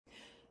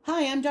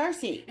Hi, I'm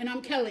Darcy. And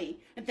I'm Kelly.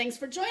 And thanks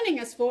for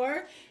joining us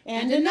for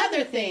And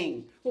Another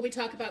Thing, where we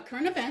talk about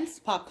current events,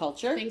 pop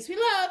culture, things we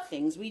love,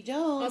 things we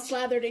don't, all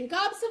slathered in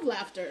gobs of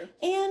laughter,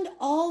 and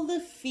all the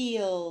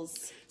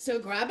feels. So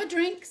grab a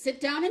drink, sit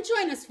down, and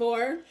join us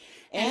for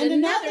And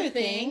Another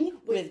Thing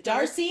with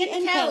Darcy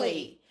and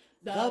Kelly,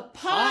 the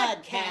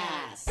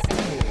podcast.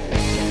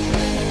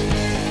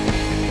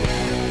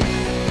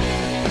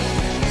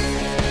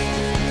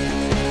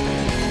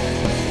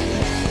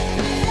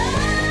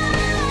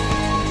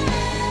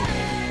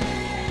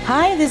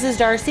 Hi, this is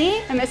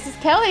Darcy. And this is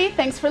Kelly.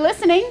 Thanks for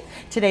listening.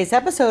 Today's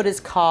episode is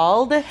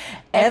called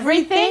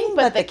Everything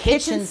But the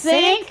Kitchen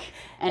Sink.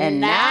 And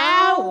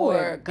now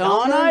we're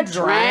gonna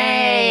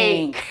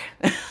drink.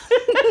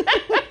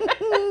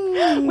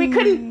 We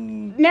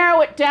couldn't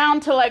narrow it down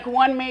to like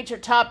one major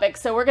topic,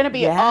 so we're gonna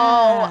be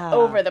all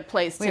over the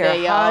place today,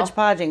 we are y'all.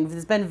 hodgepodging.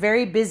 It's been a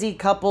very busy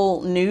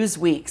couple news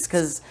weeks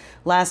because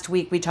last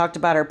week we talked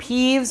about our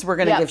peeves. We're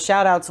gonna give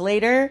shout outs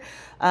later.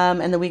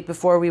 And the week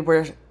before we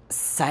were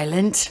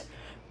silent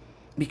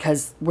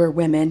because we're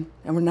women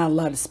and we're not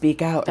allowed to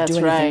speak out or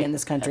do anything in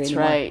this country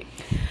anymore. That's right.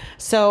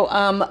 So,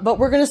 but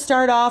we're going to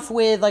start off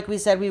with, like we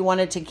said, we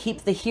wanted to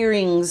keep the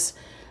hearings,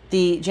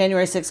 the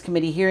January 6th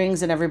committee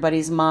hearings in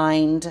everybody's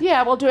mind.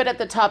 Yeah, we'll do it at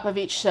the top of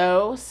each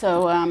show.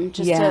 So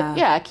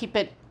to keep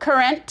it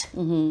current.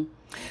 Mm-hmm.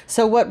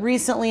 So what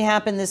recently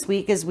happened this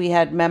week is we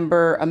had a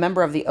member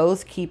of the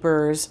Oath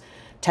Keepers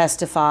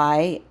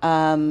testify,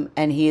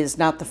 and he is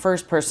not the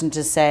first person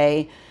to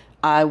say,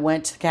 I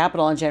went to the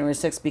Capitol on January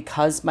 6th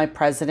because my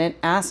president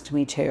asked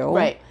me to.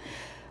 Right.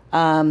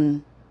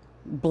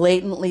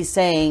 Blatantly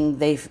saying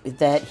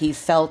that he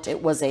felt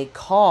it was a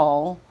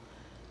call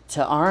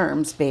to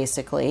arms,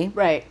 basically.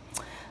 Right.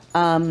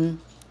 And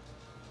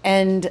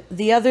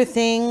the other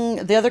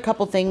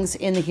couple things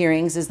in the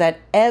hearings is that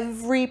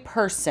every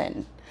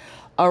person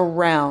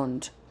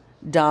around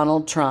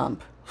Donald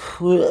Trump,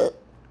 I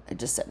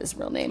just said his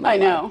real name. I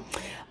know.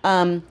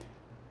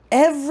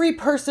 Every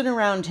person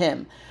around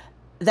him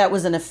that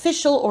was an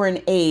official or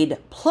an aide,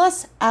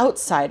 plus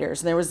outsiders.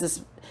 And there was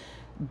this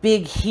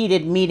big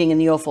heated meeting in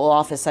the Oval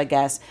Office, I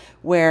guess,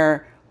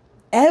 where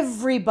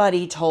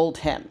everybody told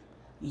him,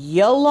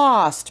 you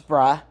lost,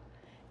 bruh.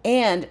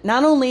 And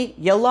not only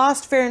you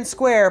lost fair and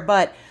square,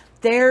 but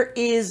there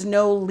is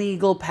no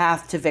legal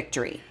path to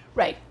victory.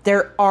 Right.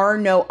 There are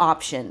no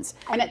options.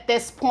 And at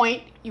this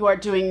point, you are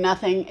doing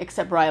nothing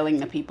except riling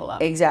the people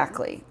up.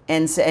 Exactly.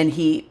 And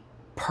he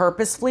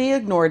purposefully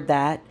ignored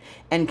that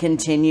and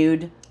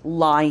continued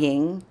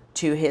lying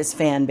to his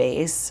fan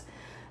base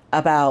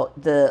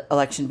about the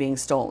election being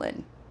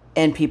stolen,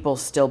 and people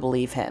still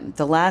believe him.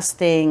 The last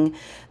thing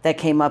that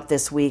came up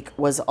this week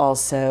was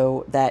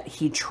also that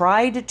he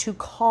tried to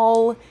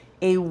call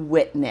a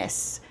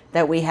witness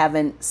that we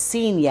haven't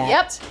seen yet.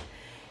 Yep.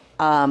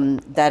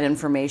 That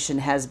information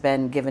has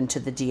been given to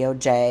the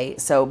DOJ.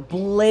 So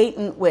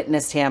blatant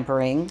witness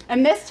tampering.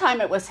 And this time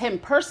it was him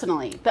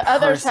personally. The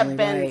others have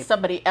been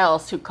somebody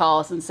else who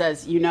calls and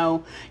says, you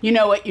know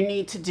what you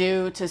need to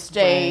do to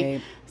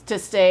stay,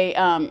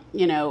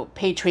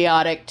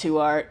 patriotic to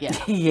our,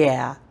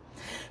 Yeah.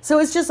 So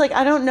it's just like,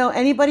 I don't know,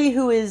 anybody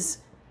who is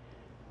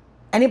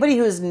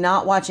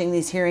not watching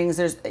these hearings,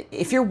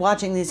 if you're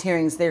watching these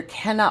hearings, there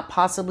cannot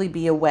possibly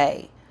be a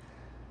way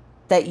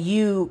that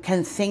you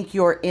can think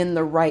you're in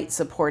the right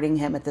supporting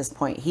him at this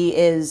point. He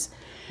is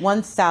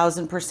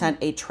 1,000%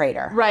 a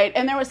traitor. Right.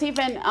 And there was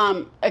even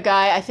a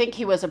guy, I think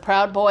he was a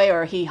Proud Boy,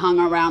 or he hung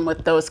around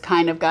with those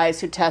kind of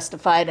guys who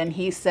testified, and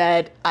he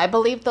said, I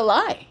believe the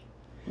lie.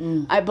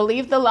 I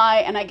believe the lie.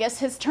 And I guess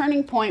his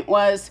turning point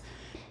was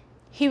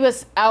he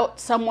was out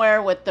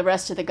somewhere with the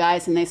rest of the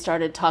guys, and they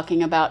started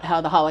talking about how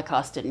the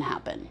Holocaust didn't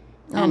happen.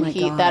 And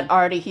he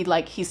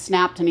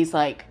snapped, and he's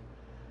like,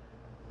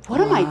 what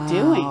am I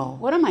doing?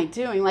 What am I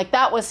doing? Like,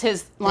 that was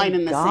his line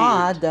in the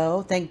sand.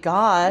 Thank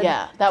God.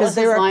 Yeah, that was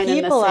his line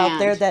in the sand. Because there are people out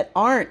there that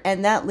aren't,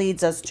 and that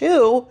leads us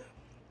to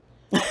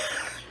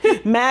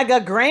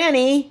MAGA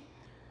Granny,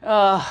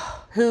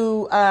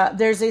 who,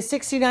 there's a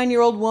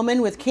 69-year-old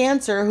woman with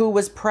cancer who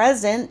was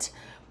present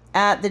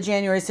at the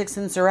January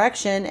 6th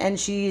insurrection, and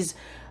she's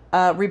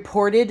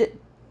reported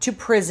to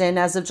prison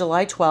as of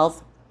July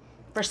 12th.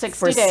 For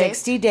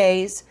 60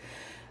 days.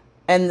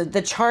 And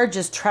the charge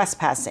is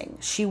trespassing.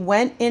 She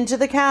went into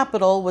the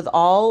Capitol with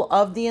all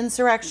of the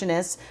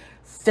insurrectionists,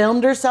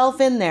 filmed herself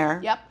in there.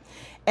 Yep.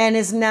 And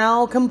is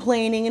now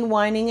complaining and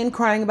whining and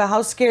crying about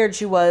how scared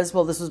she was.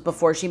 Well, this was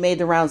before she made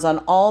the rounds on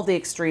all the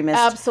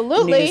extremist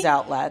news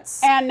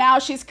outlets. And now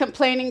she's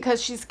complaining because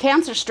she's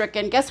cancer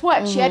stricken. Guess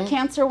what? She had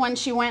cancer when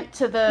she went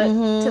to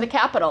the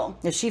Capitol.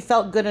 If she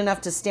felt good enough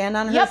to stand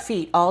on her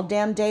feet all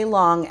damn day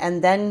long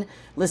and then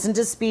listen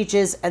to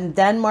speeches and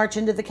then march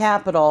into the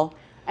Capitol.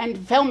 And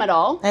film it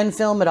all.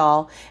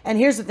 And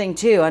here's the thing,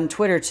 too. On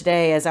Twitter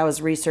today, as I was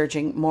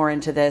researching more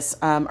into this,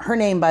 her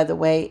name, by the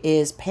way,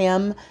 is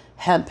Pam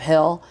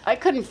Hemphill. I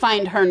couldn't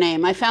find her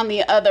name. I found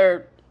the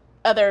other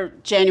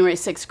January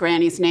 6th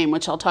granny's name,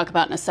 which I'll talk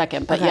about in a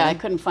second. But yeah, I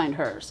couldn't find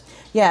hers.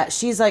 Yeah,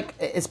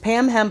 it's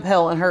Pam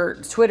Hemphill, and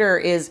her Twitter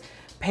is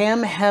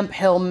Pam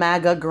Hemphill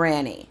MAGA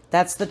Granny.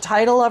 That's the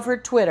title of her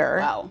Twitter.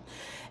 Wow.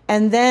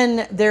 And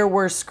then there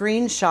were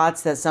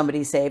screenshots that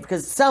somebody saved,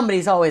 because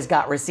somebody's always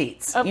got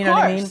receipts. Of you know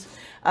course.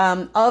 what I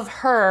mean? Of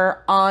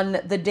her on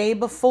the day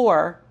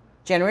before,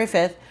 January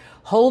 5th,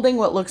 holding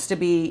what looks to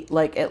be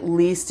like at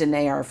least an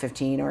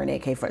AR-15 or an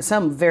AK-47,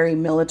 some very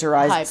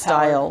militarized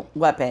style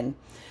weapon,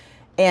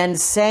 and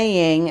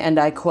saying, and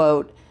I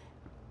quote,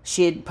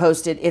 she had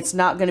posted, "It's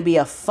not going to be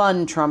a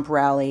fun Trump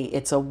rally,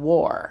 it's a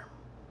war."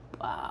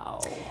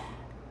 Wow.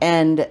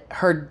 And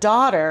her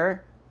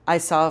daughter, I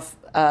saw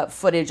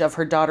footage of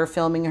her daughter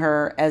filming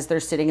her as they're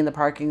sitting in the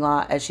parking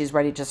lot as she's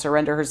ready to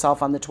surrender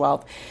herself on the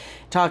 12th,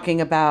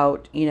 talking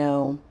about,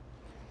 you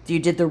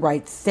did the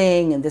right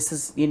thing, and this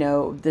is,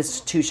 this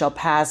too shall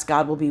pass,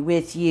 God will be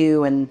with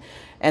you,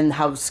 and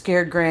how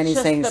scared Granny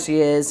thinks she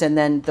is. And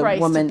then the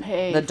woman,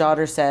 the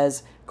daughter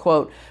says,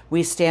 quote,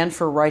 "We stand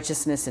for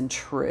righteousness and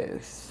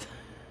truth."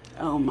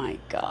 Oh my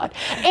God.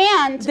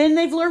 And then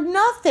they've learned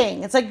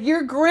nothing. It's like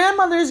your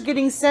grandmother's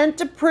getting sent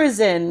to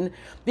prison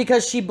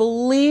because she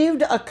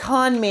believed a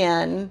con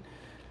man,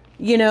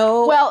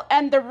 Well,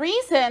 and the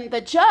reason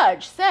the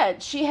judge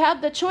said she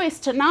had the choice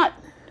to not,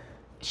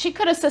 she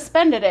could have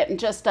suspended it and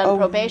just done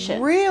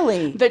probation.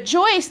 Really? The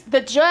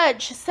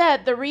judge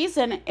said the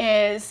reason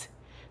is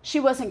she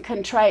wasn't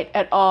contrite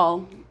at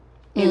all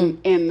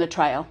in the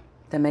trial.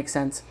 That makes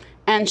sense.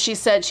 And she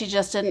said she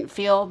just didn't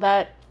feel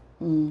that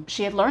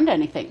she had learned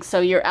anything.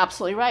 So you're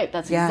absolutely right.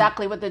 That's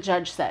exactly what the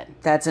judge said.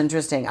 That's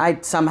interesting. I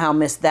somehow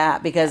missed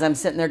that because I'm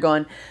sitting there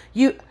going,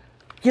 you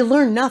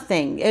learn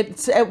nothing.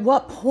 It's at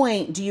what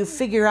point do you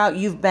figure out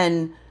you've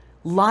been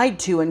lied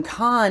to and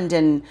conned,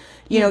 and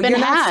you're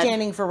not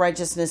standing for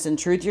righteousness and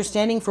truth. You're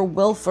standing for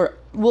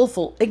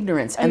willful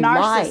ignorance and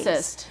narcissist,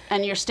 lies.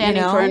 And you're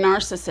standing for a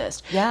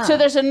narcissist. Yeah. So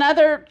there's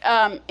another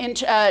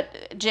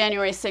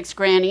January 6th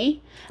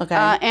granny,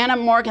 Anna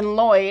Morgan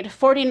Lloyd,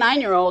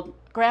 49-year-old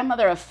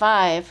grandmother of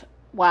 5.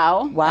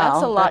 Wow,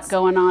 that's a lot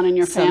going on in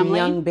your family.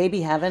 Some young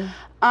baby heaven.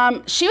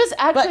 She was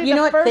actually but you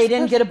know what? They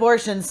didn't get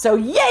abortions, so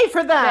yay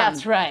for them.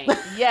 That's right.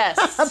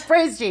 Yes.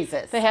 Praise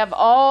Jesus. They have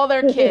all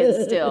their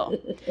kids still.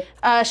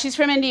 She's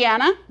from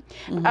Indiana,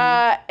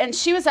 and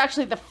she was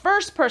actually the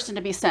first person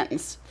to be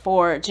sentenced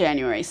for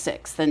January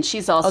 6th, and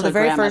she's also a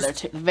grandmother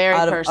too. The very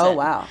first. Oh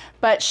wow!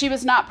 But she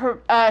was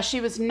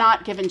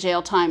not given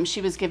jail time.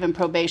 She was given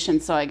probation,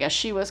 so I guess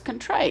she was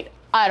contrite.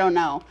 I don't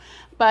know,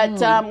 but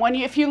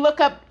if you look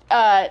up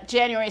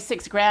January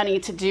 6th granny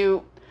to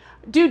do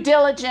due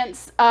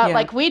diligence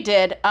like we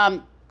did,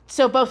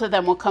 so both of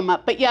them will come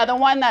up. But yeah, the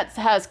one that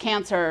has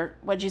cancer,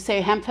 what'd you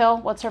say, Hemphill?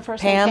 What's her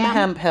first name? Pam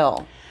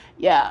Hemphill.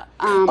 Yeah.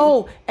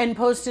 And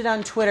posted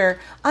on Twitter,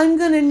 "I'm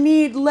going to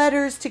need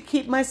letters to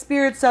keep my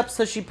spirits up."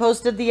 So she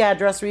posted the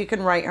address where you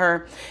can write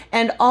her.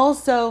 And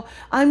also,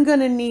 "I'm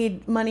going to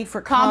need money for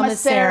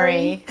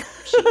commissary."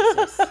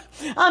 Jesus.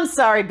 I'm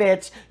sorry,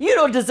 bitch. You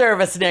don't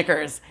deserve a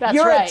Snickers.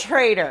 You're a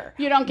traitor.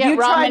 You don't get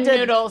ramen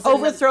noodles.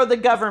 Overthrow the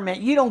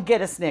government. You don't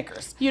get a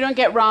Snickers. You don't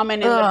get ramen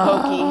in the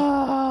pokey.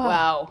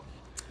 Wow.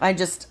 I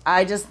just,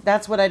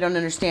 that's what I don't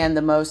understand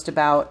the most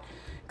about.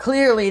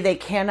 Clearly, they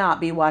cannot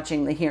be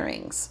watching the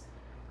hearings.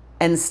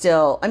 And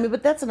still,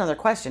 but that's another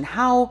question.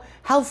 How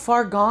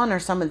far gone are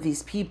some of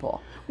these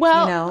people?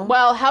 Well,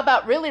 well, how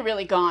about really,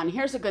 really gone?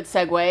 Here's a good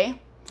segue.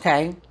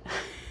 Okay.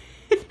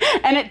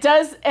 and it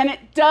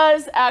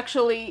does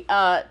actually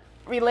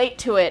relate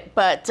to it.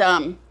 But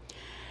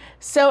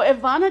so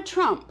Ivana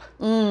Trump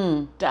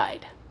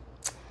died.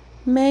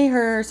 May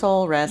her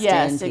soul rest in peace.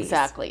 Yes,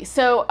 exactly.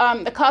 So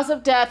the cause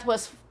of death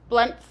was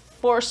blunt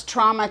force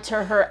trauma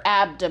to her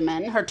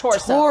abdomen, her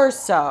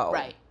torso.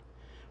 Right.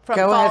 From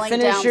Go falling ahead,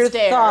 finish downstairs.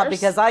 your thought,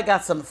 because I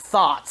got some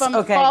thoughts.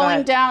 From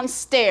falling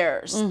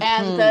downstairs.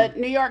 And the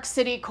New York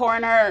City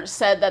coroner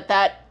said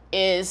that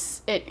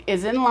is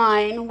in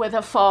line with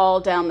a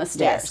fall down the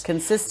stairs. Yes,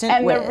 consistent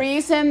and with. And the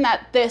reason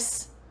that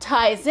this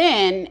ties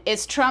in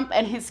is Trump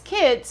and his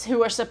kids,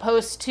 who are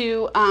supposed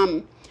to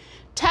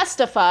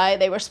testify.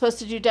 They were supposed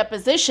to do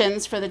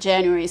depositions for the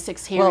January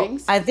 6th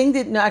hearings. Well, I think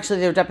that, no, actually,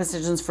 they were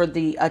depositions for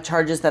the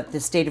charges that the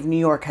state of New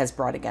York has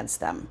brought against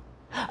them.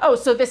 Oh,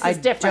 so this is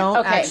different. I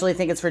don't actually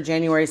think it's for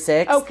January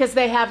 6th. Oh, because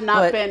they have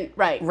not been,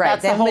 right. Right,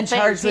 that's they haven't been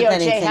charged with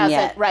anything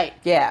yet. Right.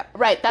 Yeah.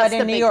 Right, that's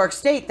but in New York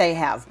State, they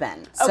have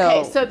been.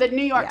 Okay, so the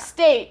New York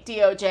State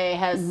DOJ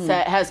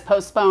has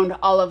postponed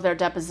all of their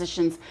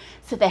depositions,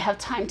 so they have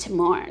time to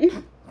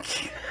mourn.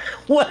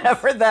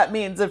 Whatever that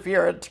means if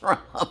you're a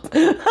Trump.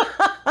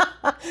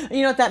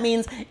 You know what that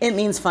means? It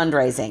means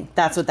fundraising.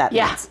 That's what that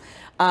means.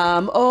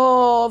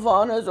 Poor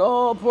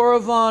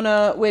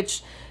Ivana,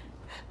 which...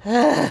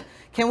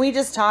 Can we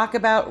just talk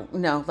about...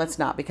 No, let's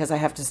not, because we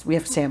have to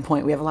stay on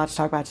point. We have a lot to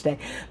talk about today.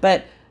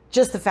 But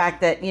just the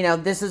fact that,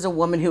 this is a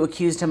woman who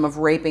accused him of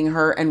raping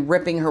her and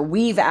ripping her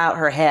weave out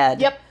her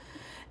head. Yep.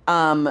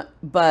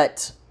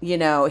 But,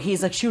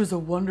 he's like, she was a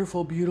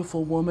wonderful,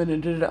 beautiful woman.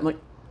 And I'm like,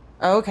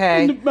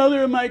 okay. And the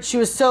mother of my She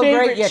was so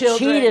great, you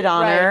cheated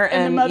on her.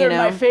 And the mother of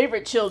my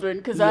favorite children,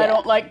 because I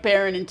don't like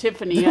Barron and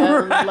Tiffany. I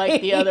don't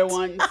like the other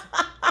ones.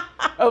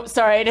 Oh,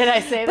 sorry, did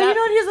I say But that?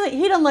 you know what?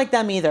 He doesn't like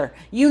them either.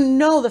 You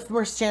know, the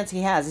first chance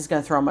he has, he's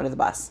going to throw him under the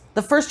bus.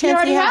 The first chance He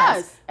already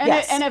has. And,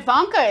 yes. And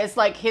Ivanka is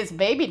like his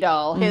baby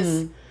doll.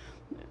 His,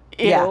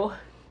 Yeah.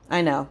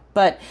 I know,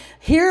 but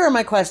here are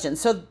my questions.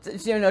 So,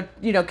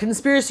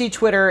 conspiracy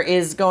Twitter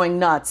is going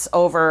nuts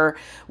over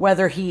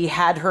whether he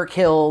had her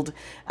killed,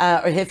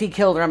 or if he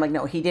killed her. I'm like,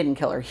 no, he didn't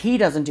kill her. He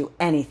doesn't do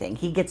anything.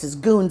 He gets his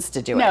goons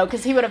to do it. No,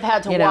 because he would have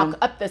had to walk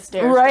up the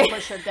stairs to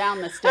push her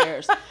down the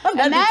stairs.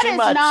 And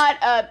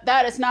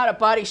that is not a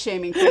body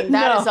shaming thing.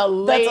 That is a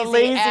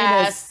lazy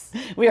ass.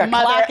 We are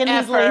clocking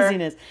his effer.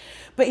 laziness.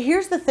 But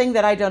here's the thing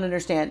that I don't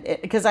understand,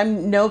 because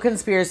I'm no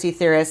conspiracy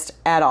theorist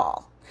at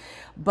all,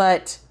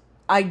 but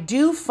I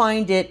do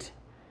find it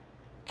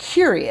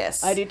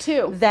curious. I do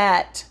too.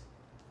 That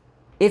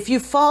if you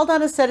fall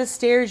down a set of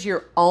stairs,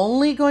 you're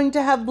only going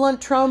to have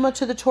blunt trauma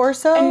to the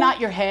torso, and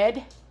not your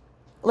head.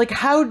 Like,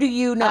 how do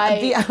you not?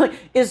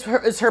 Is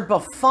her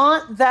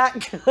bouffant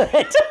that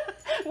good?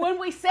 When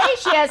we say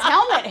she has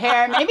helmet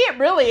hair, maybe it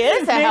really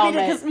is a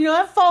helmet. Because,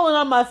 I've fallen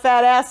on my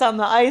fat ass on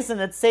the ice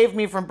and it saved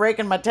me from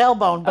breaking my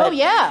tailbone. But,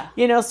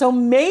 so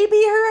maybe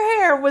her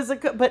hair was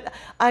but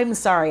I'm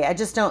sorry. I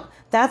just don't.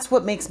 That's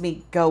what makes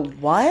me go,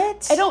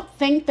 what? I don't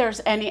think there's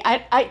any.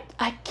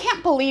 I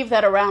can't believe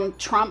that around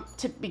Trump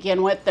to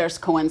begin with, there's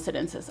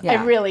coincidences.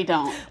 Yeah. I really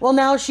don't. Well,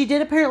 now she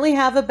did apparently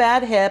have a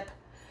bad hip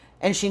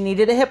and she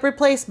needed a hip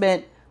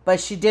replacement,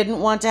 but she didn't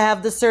want to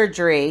have the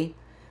surgery.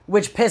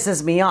 Which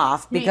pisses me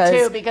off because, me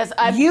too, because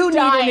you need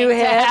a new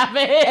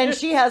hip and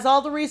she has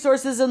all the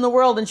resources in the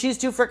world and she's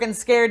too freaking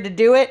scared to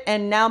do it,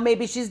 and now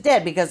maybe she's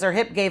dead because her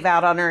hip gave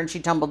out on her and she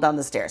tumbled down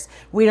the stairs.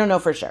 We don't know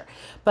for sure.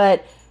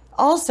 But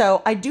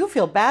also, I do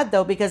feel bad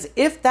though, because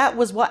if that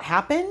was what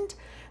happened,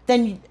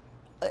 then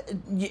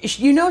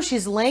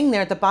she's laying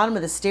there at the bottom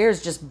of the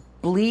stairs just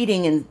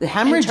bleeding and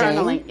hemorrhaging.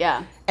 Internally,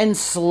 yeah. And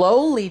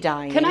slowly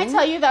dying. Can I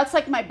tell you, that's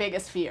like my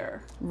biggest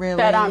fear. Really?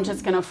 That I'm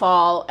just going to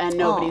fall and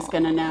nobody's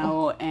going to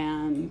know,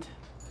 and...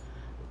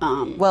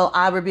 Well,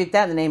 I rebuke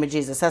that in the name of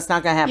Jesus. That's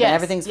not going to happen. Yes,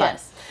 Everything's fine.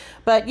 Yes.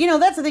 But,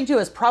 that's the thing, too,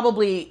 is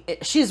probably...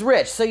 She's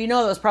rich, so that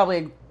was probably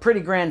a pretty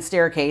grand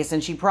staircase,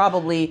 and she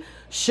probably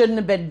shouldn't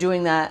have been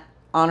doing that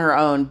on her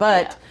own.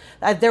 But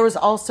there was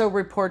also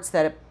reports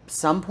that at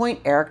some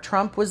point Eric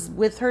Trump was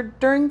with her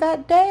during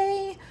that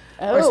day.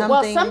 Oh,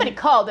 well, somebody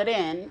called it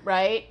in,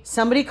 right?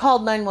 Somebody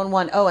called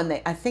 911. Oh,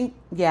 and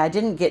I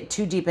didn't get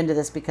too deep into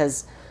this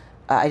because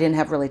I didn't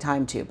have really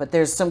time to. But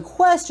there's some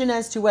question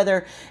as to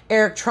whether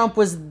Eric Trump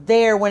was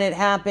there when it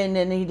happened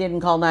and he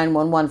didn't call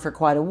 911 for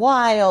quite a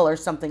while or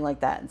something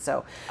like that. And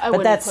so,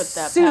 but that's put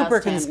that super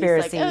past him.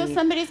 conspiracy. He's like,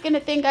 somebody's going to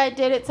think I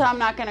did it, so I'm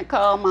not going to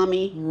call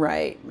mommy.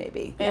 Right,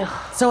 maybe. Yeah.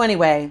 So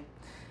anyway,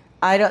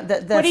 I don't.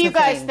 That's what do you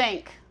guys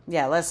think?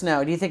 Yeah, let us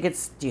know. Do you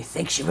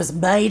think she was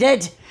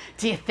murdered?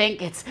 Do you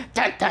think it's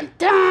dun dun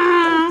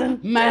dun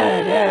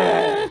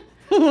murder?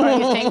 Or do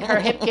you think her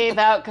hip gave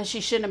out because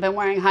she shouldn't have been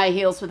wearing high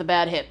heels with a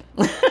bad hip?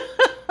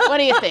 What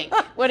do you think?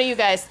 What do you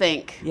guys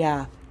think?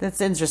 Yeah,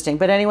 that's interesting.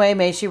 But anyway,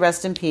 may she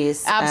rest in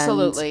peace.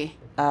 Absolutely.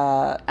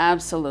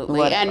 Absolutely.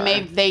 Whatever. And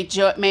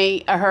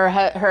may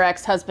her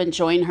ex-husband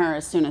join her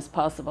as soon as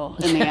possible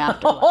in the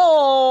afterlife.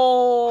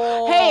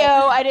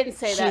 Hey-o, I didn't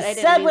say that.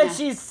 She said what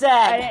she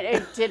said.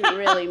 It didn't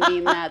really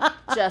mean that.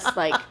 Just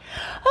like,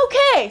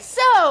 okay,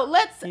 so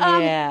let's...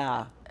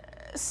 yeah.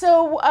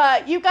 So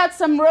you got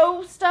some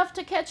Roe stuff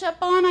to catch up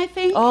on, I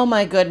think? Oh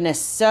my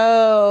goodness,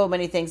 so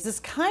many things.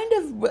 This kind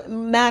of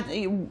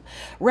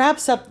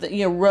wraps up,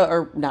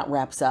 or not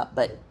wraps up,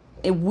 but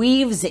it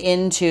weaves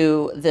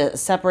into the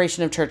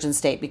separation of church and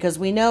state, because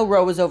we know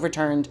Roe was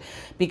overturned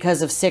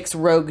because of 6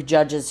 rogue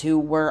judges who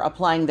were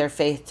applying their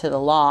faith to the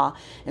law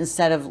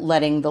instead of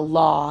letting the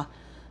law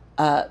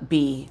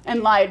be.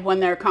 And lied when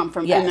in their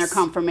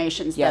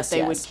confirmations that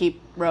they would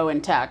keep Roe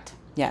intact.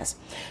 Yes.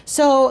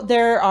 So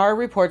there are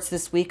reports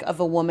this week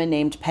of a woman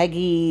named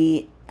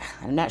Peggy,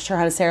 I'm not sure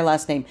how to say her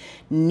last name,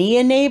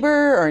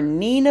 Nienaber or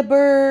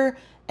Nienaber,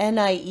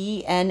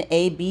 Nienaber.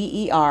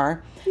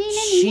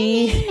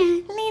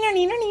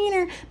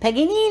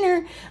 Peggy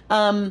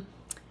Neener.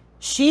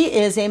 She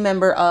is a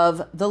member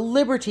of the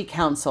Liberty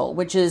Council,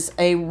 which is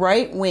a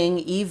right-wing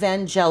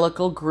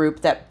evangelical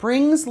group that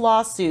brings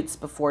lawsuits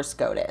before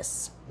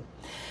SCOTUS.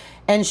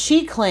 And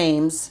she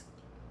claims,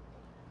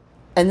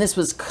 and this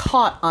was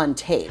caught on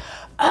tape.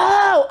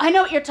 Oh, I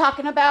know what you're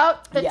talking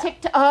about. The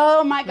TikTok.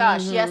 Oh my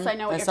gosh. Mm-hmm. Yes, I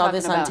know what you're talking about. I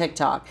saw this on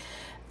TikTok.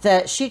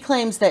 That she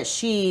claims that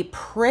she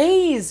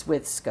prays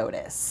with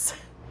SCOTUS,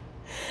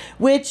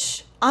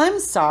 which, I'm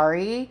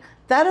sorry,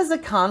 that is a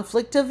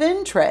conflict of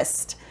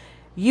interest.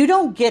 You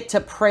don't get to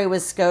pray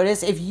with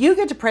SCOTUS. If you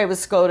get to pray with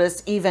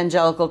SCOTUS,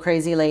 evangelical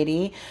crazy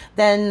lady,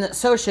 then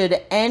so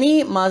should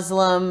any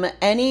Muslim,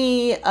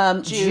 any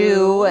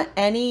Jew,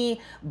 any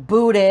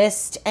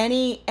Buddhist,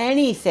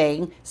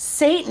 anything,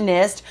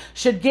 Satanist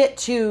should get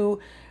to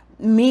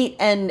meet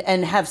and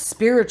have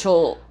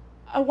spiritual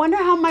I wonder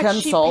how much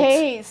consult. She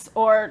pays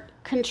or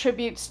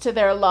contributes to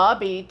their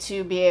lobby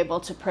to be able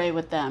to pray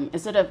with them.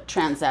 Is it a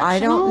transactional? I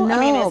don't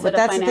know, is but it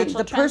that's a the thing.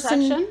 The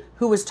person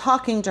who was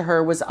talking to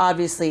her was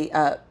obviously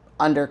a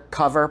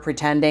undercover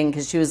pretending,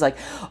 because she was like,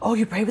 oh,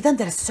 you pray with them?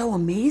 That is so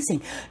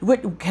amazing.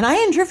 What, can I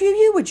interview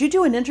you? Would you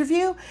do an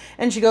interview?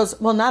 And she goes,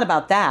 well, not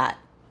about that.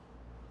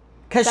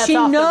 Because she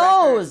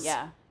knows.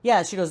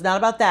 Yeah, she goes, not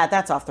about that.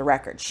 That's off the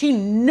record. She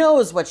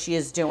knows what she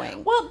is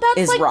doing. Well,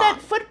 that's like wrong.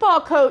 That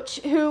football coach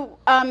who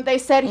they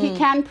said he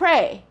can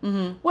pray.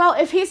 Mm-hmm. Well,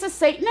 if he's a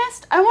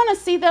Satanist, I want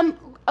to see them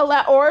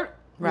or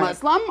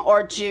Muslim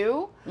or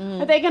Jew.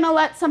 Are they going to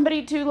let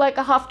somebody do like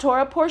a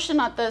Haftorah portion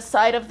at the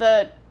side of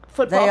the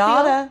football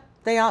field?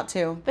 They ought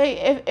to.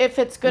 If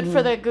it's good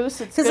for the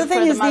goose, it's good for the Muslim.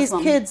 Because the thing is,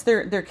 these kids,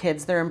 they're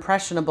kids. They're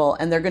impressionable,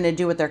 and they're going to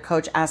do what their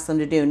coach asks them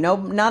to do. No,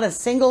 not a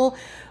single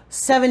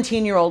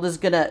 17-year-old is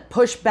going to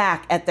push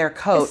back at their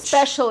coach.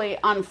 Especially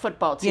on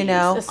football teams.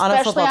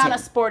 Especially on a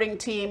sporting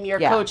team, your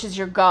coach is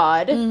your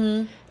God.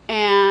 Mm-hmm.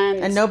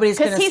 And nobody's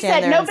going to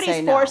stand there and say no. Because he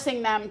said, nobody's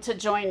forcing them to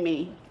join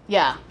me.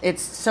 Yeah.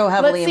 It's so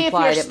heavily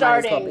implied it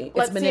might as well be.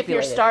 Let's see if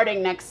you're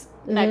starting next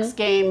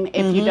game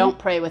if you don't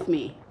pray with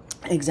me.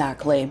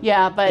 Exactly.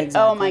 Yeah, but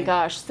oh my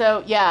gosh.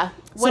 So, yeah.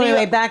 So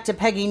anyway, back to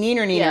Peggy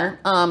Neener.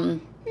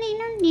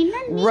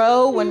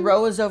 When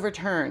Roe was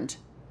overturned,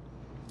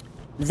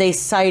 they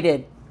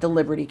cited the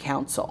Liberty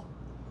Council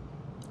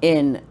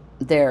in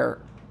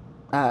their,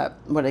 what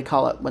do they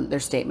call it, their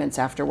statements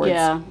afterwards.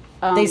 Yeah.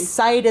 They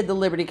cited the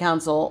Liberty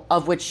Council,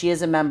 of which she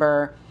is a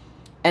member.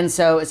 And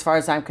so, as far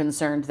as I'm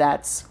concerned,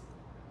 that's,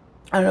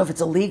 I don't know if it's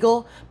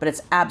illegal, but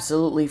it's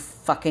absolutely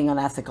fucking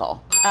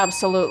unethical.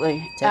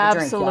 Absolutely. Take a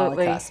drink, y'all.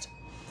 I cussed.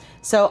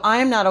 So I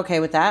am not okay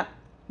with that.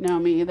 No,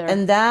 me either.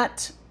 And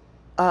that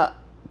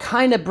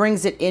kind of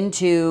brings it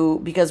into,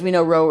 because we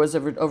know Roe was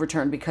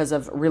overturned because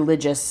of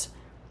religious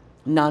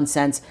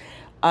nonsense.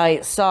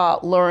 I saw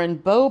Lauren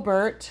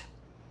Boebert.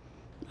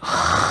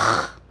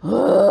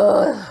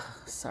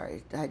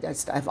 Sorry, I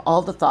have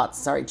all the thoughts.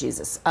 Sorry,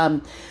 Jesus.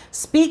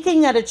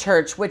 Speaking at a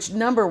church, which,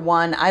 number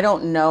one, I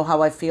don't know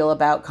how I feel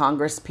about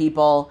Congress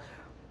people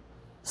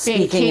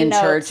speaking in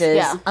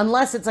churches,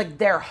 unless it's like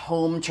their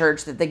home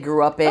church that they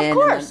grew up in. Of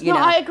course,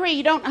 I agree.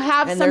 You don't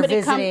have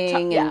somebody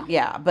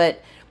come.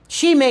 But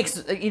she makes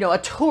a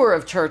tour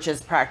of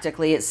churches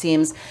practically, it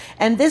seems.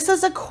 And this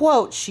is a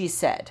quote she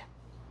said.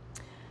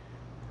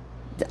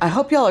 I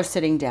hope y'all are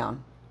sitting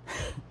down,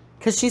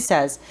 because she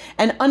says,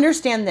 and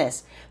understand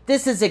this.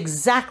 This is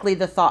exactly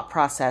the thought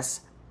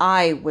process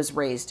I was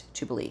raised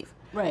to believe.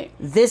 Right.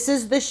 This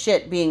is the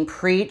shit being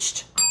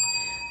preached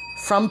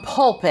from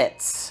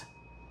pulpits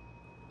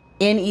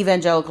in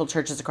evangelical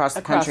churches across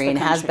the country and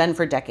has been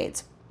for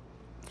decades.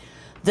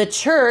 The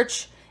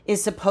church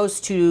is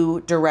supposed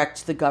to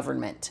direct the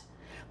government.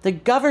 The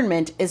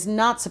government is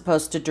not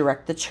supposed to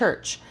direct the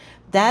church.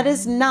 That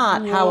is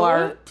not how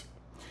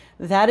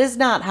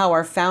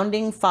our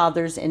founding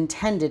fathers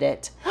intended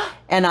it.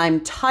 And I'm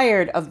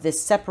tired of this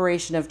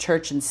separation of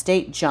church and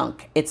state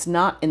junk. It's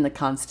not in the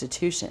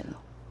Constitution.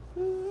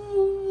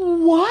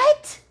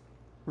 What?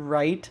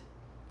 Right?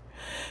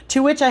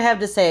 To which I have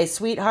to say,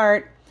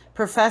 sweetheart,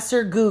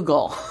 Professor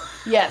Google.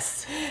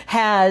 Yes.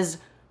 It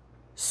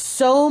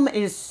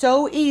is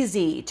so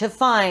easy to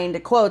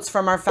find quotes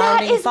from our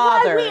founding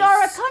fathers. That is why we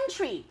are a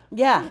country.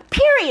 Yeah.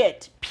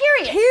 Period.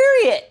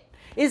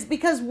 Is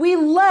because we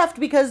left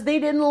because they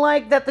didn't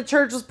like that the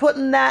church was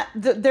putting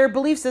their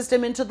belief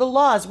system into the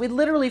laws. We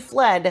literally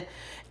fled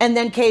and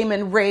then came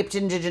and raped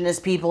indigenous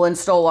people and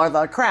stole all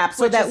the crap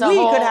so that we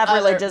could have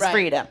religious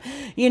freedom.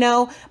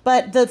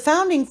 But the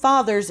founding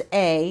fathers,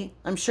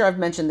 I'm sure I've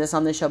mentioned this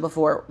on the show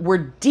before, were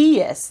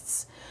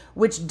deists,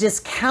 which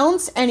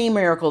discounts any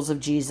miracles of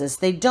Jesus.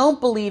 They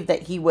don't believe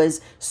that he was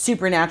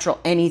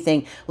supernatural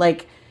anything.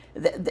 Like,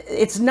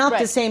 it's not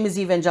the same as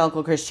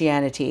evangelical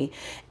Christianity.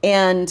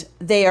 And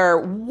they are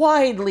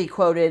widely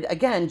quoted,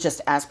 again, just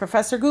ask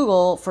Professor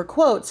Google for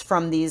quotes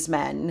from these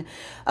men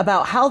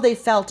about how they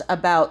felt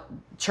about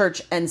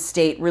church and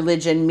state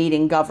religion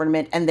meeting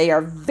government. And they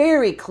are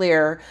very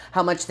clear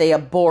how much they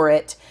abhor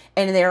it.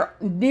 And they're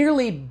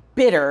nearly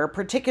bitter,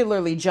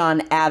 particularly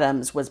John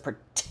Adams was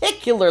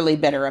particularly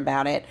bitter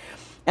about it.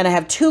 And I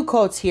have two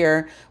quotes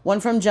here, one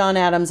from John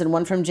Adams and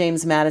one from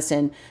James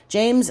Madison.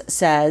 James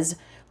says,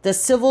 "The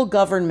civil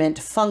government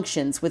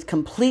functions with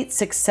complete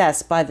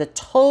success by the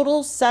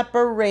total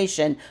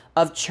separation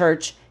of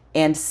church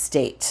and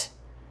state."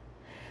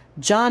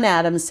 John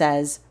Adams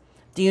says,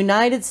 "The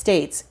United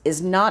States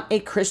is not a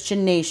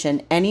Christian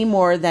nation any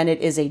more than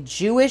it is a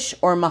Jewish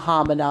or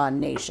Mohammedan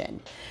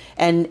nation."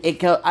 And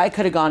I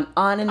could have gone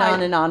on and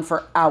on and on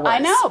for hours. I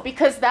know,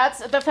 because that's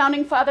the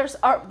founding fathers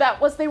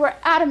they were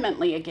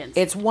adamantly against.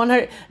 It's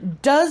 100.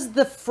 Does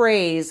the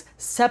phrase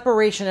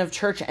separation of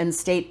church and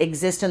state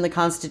exist in the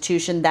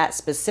Constitution? That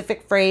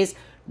specific phrase?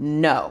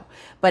 No.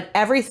 But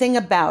everything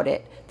about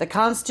it, the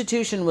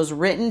Constitution was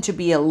written to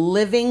be a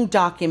living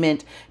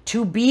document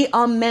to be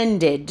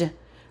amended.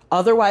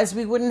 Otherwise,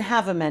 we wouldn't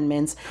have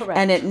amendments. Correct.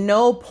 And at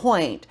no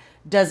point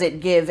does it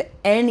give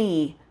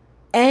any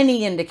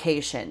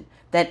indication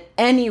that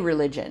any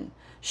religion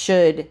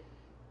should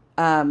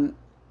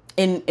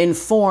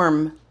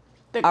inform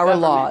our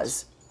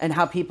laws and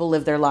how people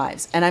live their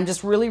lives. And I'm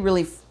just really,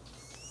 really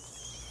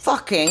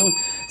fucking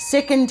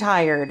sick and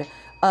tired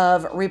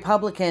of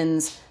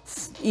Republicans,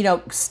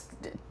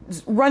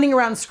 running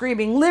around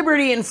screaming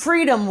liberty and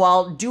freedom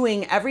while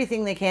doing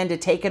everything they can to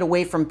take it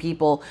away from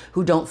people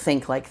who don't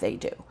think like they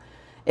do.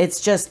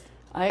 It's just,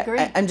 I agree.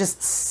 I'm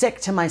just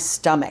sick to my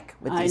stomach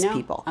with these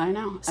people. I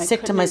know.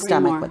 Sick to my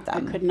stomach with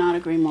them. I could not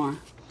agree more.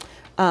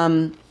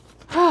 And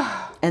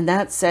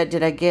that said,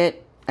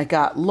 I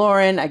got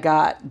Lauren,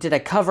 did I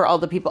cover all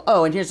the people?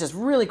 Oh, and here's just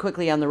really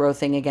quickly on the Roe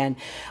thing again.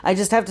 I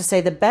just have to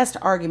say the best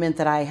argument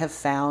that I have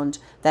found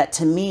that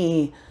to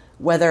me,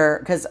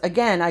 because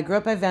again, I grew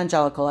up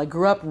evangelical. I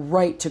grew up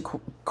right to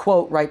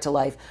quote, right to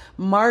life,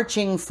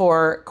 marching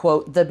for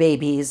quote, the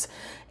babies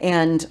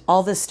and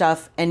all this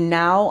stuff. And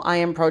now I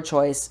am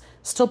pro-choice,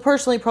 still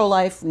personally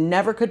pro-life,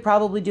 never could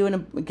probably get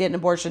an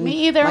abortion.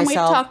 Me either. Myself. And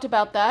we've talked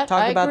about that.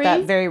 I agree.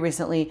 That very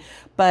recently,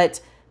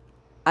 but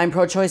I'm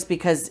pro-choice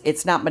because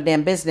it's not my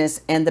damn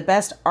business. And the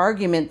best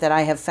argument that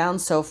I have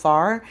found so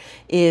far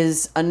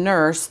is a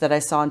nurse that I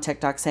saw on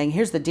TikTok saying,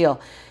 here's the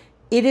deal.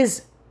 It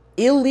is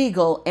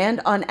illegal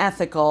and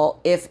unethical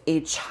if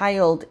a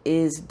child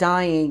is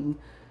dying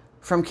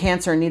from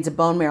cancer and needs a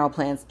bone marrow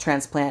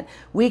transplant.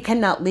 We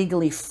cannot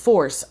legally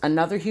force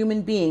another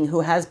human being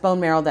who has bone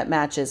marrow that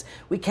matches.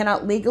 We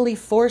cannot legally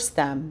force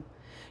them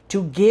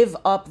to give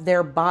up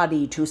their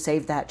body to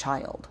save that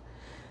child.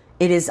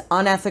 It is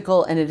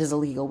unethical and it is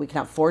illegal. We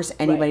cannot force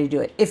anybody to do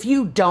it. If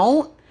you're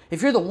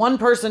the one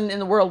person in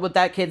the world with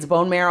that kid's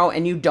bone marrow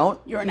and you don't,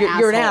 you're an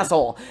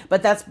asshole.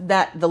 But that's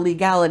the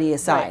legality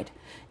aside,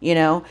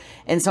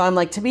 And so I'm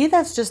like, to me,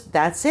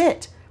 that's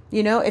it.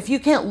 If you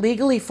can't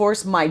legally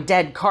force my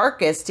dead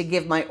carcass to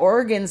give my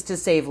organs to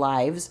save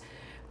lives,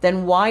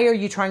 then why are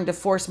you trying to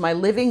force my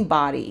living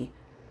body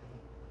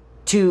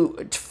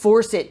to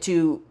force it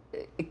to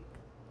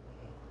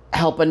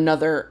help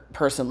another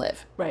person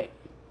live? Right.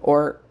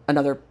 Or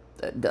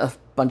a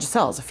bunch of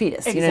cells, a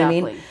fetus. Exactly. You know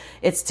what I mean?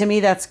 It's, to me,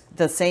 that's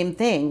the same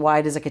thing.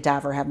 Why does a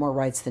cadaver have more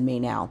rights than me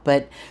now?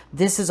 But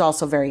this is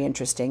also very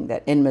interesting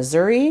that in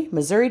Missouri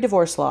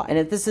divorce law,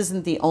 and this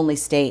isn't the only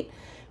state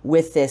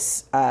with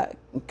this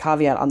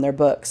caveat on their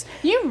books.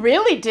 You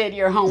really did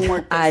your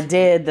homework. I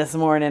did this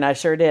morning. I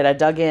sure did. I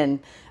dug in.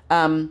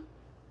 In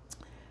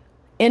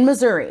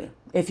Missouri,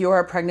 if you are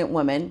a pregnant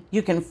woman,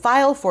 you can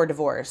file for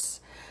divorce,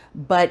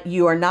 but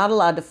you are not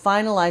allowed to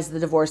finalize the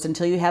divorce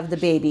until you have the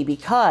baby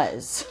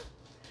because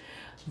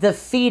the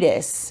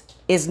fetus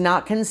is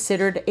not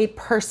considered a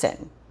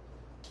person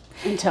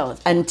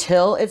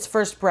until its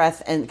first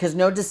breath, and because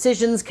no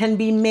decisions can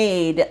be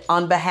made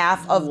on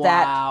behalf of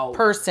that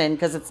person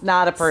because it's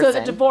not a person. So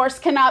the divorce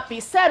cannot be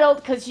settled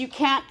because you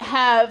can't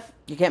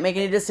make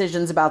any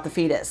decisions about the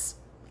fetus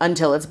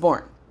until it's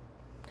born.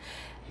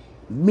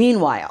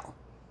 Meanwhile,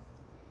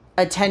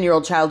 a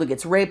 10-year-old child who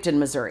gets raped in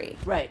Missouri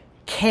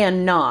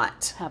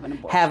cannot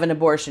have an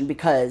abortion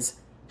because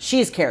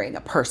she's carrying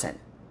a person.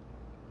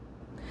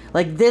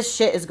 Like, this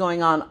shit is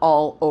going on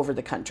all over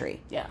the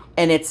country. Yeah.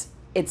 And it's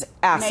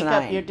asinine.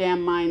 Make up your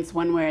damn minds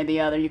one way or the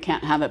other. You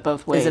can't have it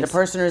both ways. Is it a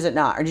person or is it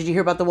not? Or did you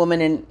hear about the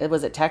woman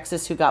was it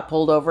Texas who got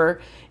pulled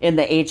over in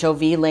the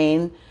HOV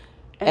lane?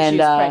 And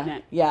she's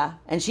pregnant. Yeah.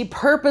 And she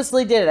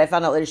purposely did it. I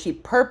found out later. She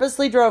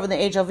purposely drove in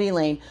the HOV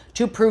lane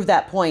to prove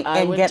that point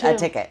and get a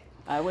ticket.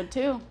 I would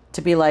too.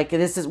 To be like,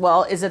 is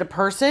it a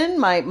person?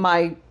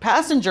 My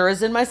passenger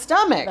is in my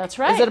stomach. That's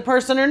right. Is it a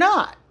person or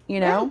not?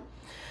 Right.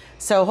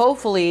 So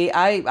hopefully,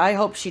 I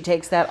hope she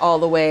takes that all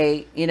the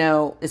way,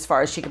 as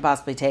far as she could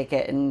possibly take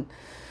it. And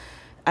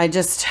I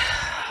just,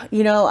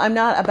 I'm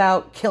not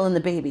about killing the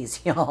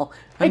babies, y'all.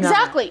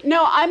 Exactly.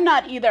 No, I'm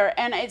not either.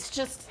 And it's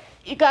just,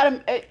 you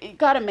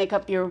gotta make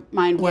up your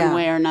mind one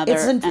way or another.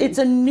 It's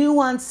a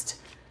nuanced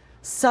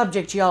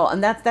subject, y'all.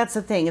 And that's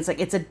the thing. It's like,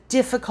 it's a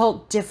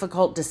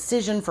difficult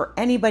decision for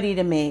anybody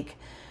to make.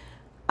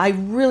 I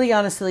really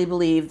honestly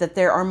believe that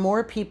there are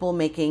more people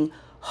making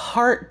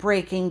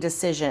heartbreaking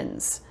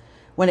decisions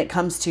when it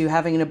comes to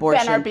having an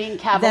abortion than are being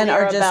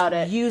cavalier about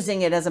it,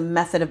 using it as a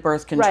method of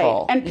birth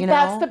control. Right. And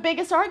that's the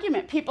biggest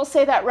argument. People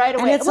say that right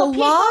away. And it's a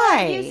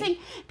lie.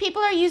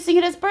 People are using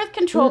it as birth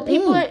control.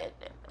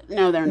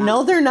 No, they're not.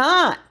 No, they're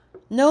not.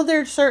 No,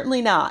 they're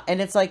certainly not.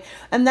 And it's like,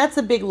 and that's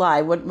a big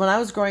lie. When I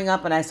was growing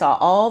up and I saw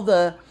all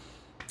the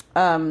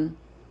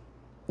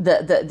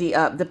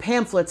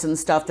pamphlets and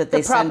stuff that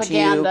they send to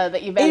you.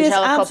 The evangelical it is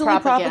absolutely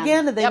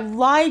propaganda. They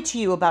lie to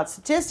you about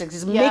statistics.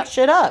 Just make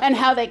shit up. And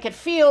how they could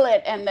feel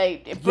it, and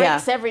it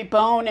breaks every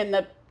bone,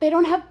 and they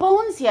don't have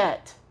bones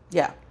yet.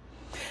 Yeah.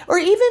 Or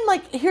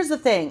even here's the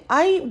thing.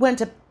 I went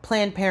to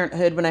Planned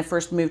Parenthood when I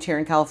first moved here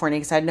in California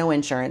because I had no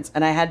insurance,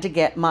 and I had to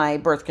get my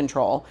birth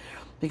control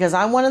because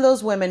I'm one of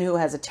those women who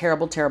has a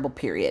terrible, terrible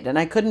period, and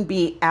I couldn't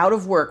be out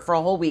of work for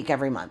a whole week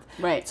every month.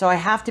 Right. So I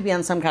have to be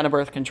on some kind of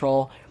birth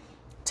control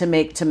to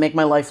make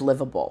my life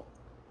livable,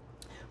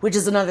 which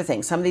is another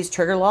thing. Some of these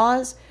trigger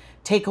laws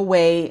take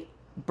away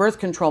birth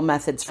control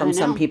methods from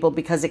some people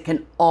because it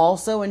can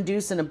also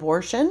induce an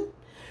abortion.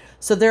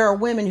 So there are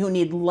women who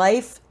need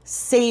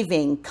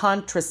life-saving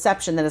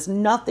contraception that has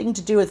nothing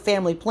to do with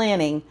family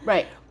planning.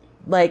 Right.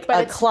 like But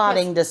a it's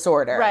clotting because-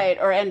 disorder. Right,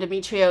 or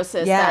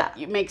endometriosis Yeah.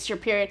 that makes your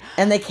period.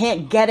 And they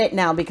can't get it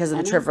now because of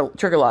the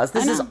trigger laws.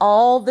 This is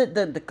all the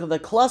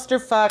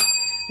clusterfuck.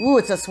 Ooh,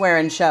 it's a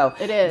swearing show.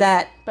 It is,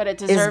 That but it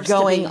deserves is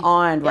going to be.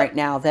 on right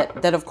now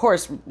that of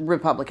course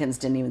Republicans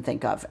didn't even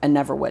think of and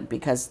never would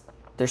because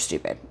they're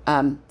stupid.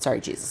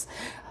 Sorry, Jesus.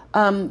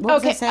 What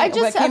was I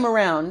saying? I came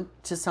around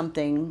to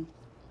something.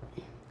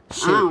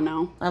 Shoot. I don't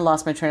know. I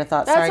lost my train of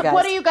thought. Sorry, guys.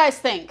 What do you guys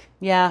think?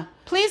 Yeah.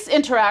 Please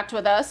interact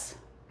with us.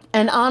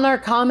 And on our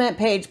comment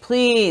page,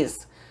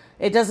 please.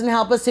 It doesn't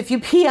help us if you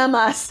PM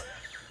us.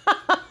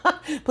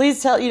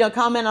 Please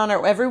comment on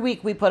our, every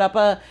week we put up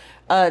a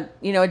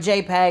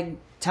JPEG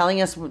telling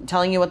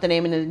you what the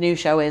name of the new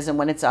show is and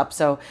when it's up.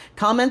 So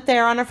comment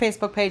there on our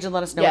Facebook page and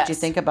let us know what you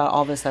think about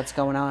all this that's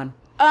going on.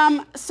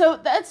 So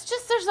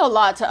there's a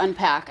lot to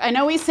unpack. I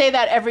know we say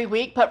that every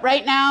week, but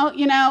right now,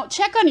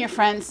 check on your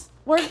friends.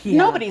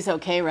 Nobody's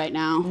okay right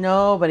now.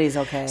 Nobody's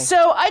okay.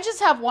 So I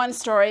just have one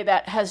story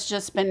that has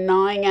just been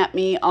gnawing at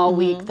me all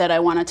week that I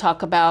want to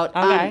talk about.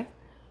 Okay.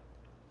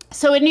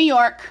 So in New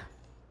York,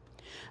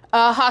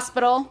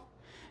 hospital,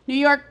 New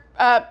York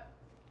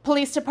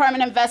Police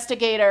Department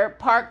investigator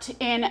parked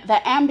in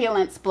the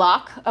ambulance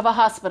block of a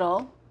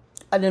hospital.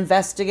 A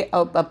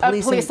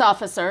police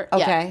officer.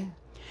 Okay. Yeah.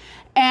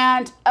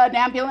 And an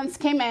ambulance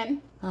came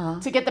in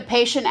to get the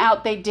patient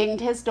out. They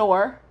dinged his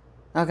door.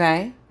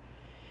 Okay.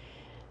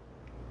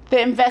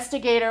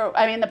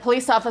 The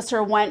police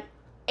officer went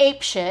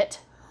apeshit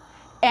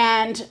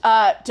and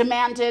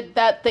demanded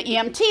that the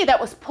EMT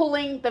that was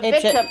pulling the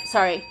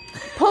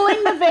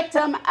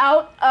victim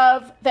out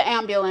of the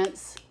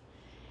ambulance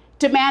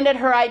demanded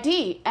her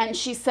ID. And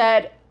she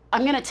said,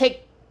 I'm going to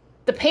take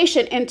the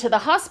patient into the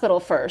hospital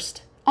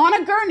first. On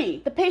a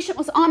gurney. The patient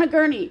was on a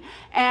gurney.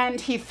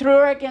 And he threw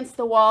her against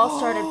the wall,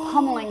 started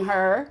pummeling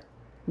her.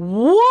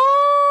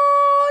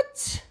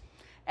 What?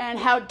 And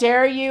how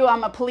dare you?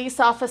 I'm a police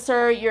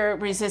officer. You're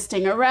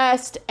resisting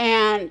arrest.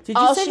 And did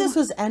you say this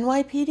was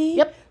NYPD?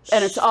 Yep.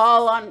 And it's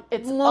all on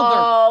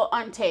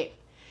tape.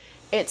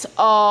 It's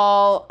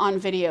all on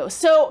video.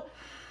 So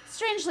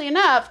strangely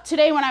enough,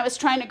 today when I was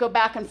trying to go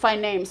back and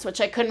find names,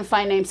 which I couldn't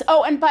find names.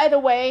 Oh, and by the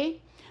way,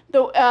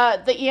 the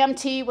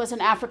EMT was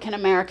an African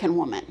American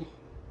woman.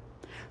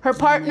 Her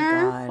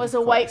partner was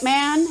a white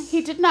man.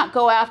 He did not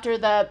go after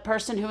the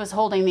person who was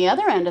holding the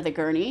other end of the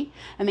gurney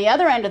and the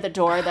other end of the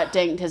door that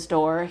dinged his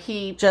door.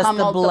 He just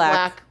pummeled the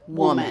black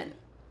woman.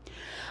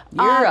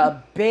 You're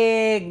a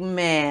big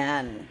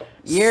man.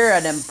 You're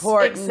an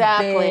important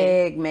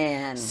big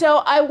man.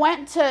 So I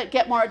went to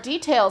get more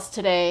details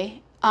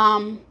today.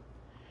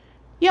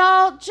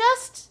 Y'all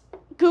just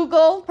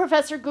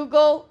Professor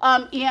Google,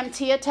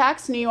 EMT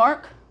attacks, New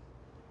York.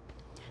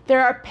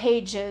 There are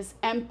pages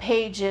and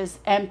pages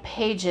and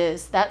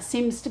pages. That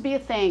seems to be a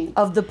thing.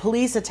 Of the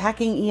police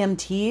attacking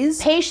EMTs?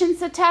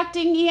 Patients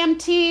attacking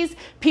EMTs,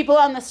 people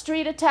on the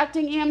street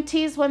attacking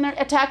EMTs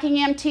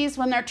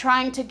when they're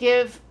trying to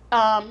give,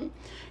 medical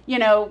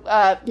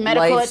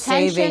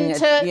attention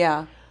to.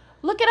 Yeah.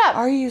 Look it up.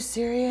 Are you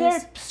serious?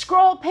 There's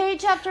scroll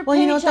page after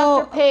page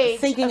after page.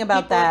 Thinking of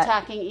about people that,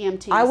 attacking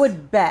EMTs. I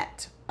would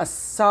bet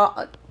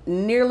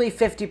nearly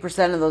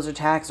 50% of those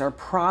attacks are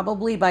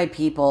probably by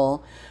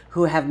people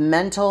who have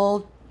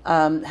mental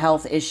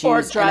health issues or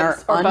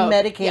drugs, and are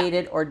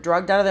unmedicated or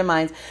drugged out of their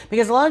minds.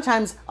 Because a lot of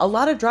times, a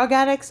lot of drug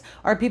addicts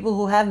are people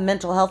who have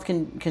mental health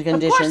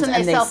conditions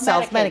and they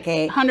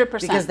self-medicate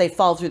 100%. because they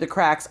fall through the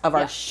cracks of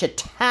our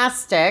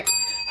shitastic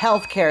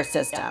healthcare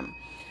system. Yeah.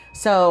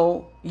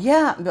 So,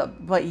 yeah,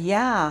 but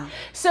yeah.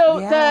 So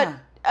the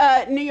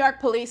New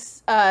York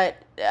police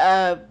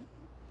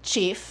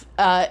chief,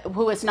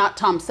 who is not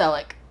Tom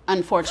Selleck,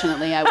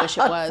 unfortunately, I wish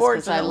it was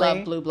because I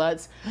love Blue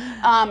Bloods.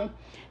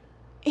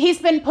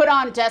 He's been put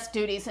on desk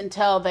duties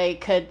until they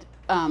could,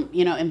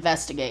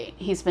 investigate.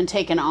 He's been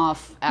taken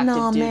off active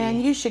duty. No,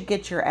 man, you should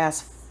get your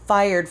ass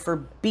fired for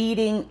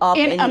beating up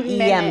an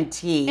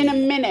EMT. In a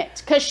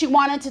minute, because she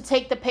wanted to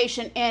take the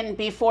patient in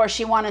before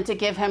she wanted to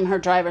give him her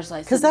driver's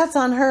license. Because that's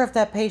on her if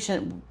that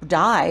patient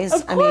dies.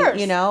 Of course. I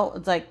mean,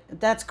 it's like,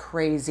 that's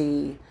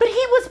crazy. But he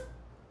was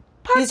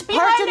parked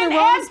behind in the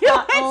wrong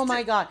spot. Oh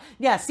my God.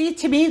 Yeah, see,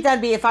 to me,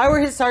 that'd be, if I were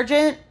his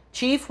sergeant,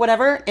 chief,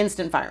 whatever,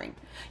 instant firing.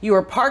 You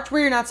were parked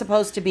where you're not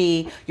supposed to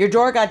be. Your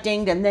door got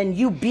dinged, and then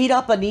you beat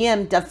up a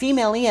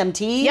female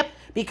EMT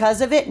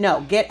because of it.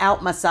 No, get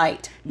out my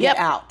sight. Get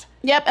out.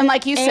 Yep, and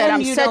like you said,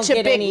 I'm such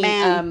a big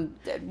man.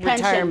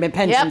 Retirement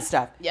pension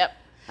stuff. Yep.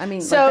 I mean,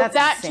 so that's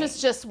that insane.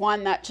 was just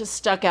one that just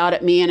stuck out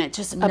at me, and it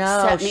just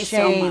upset me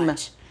so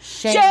much.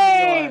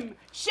 Shame.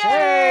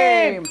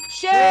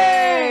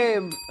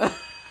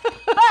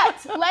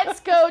 But let's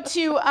go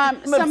to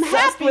some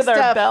happy with stuff.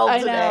 our bell I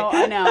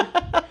today. know.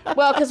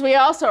 Well, because we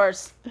also are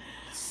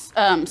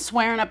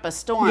swearing up a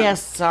storm.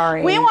 Yes,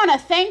 sorry. We want to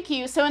thank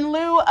you. So in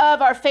lieu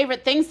of our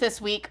favorite things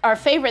this week, our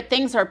favorite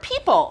things are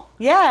people.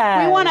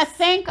 Yes. We want to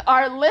thank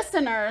our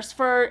listeners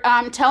for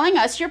telling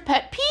us your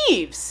pet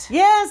peeves.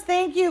 Yes,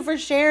 thank you for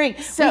sharing.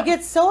 So, we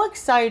get so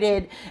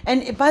excited.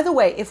 And by the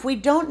way, if we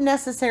don't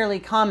necessarily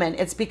comment,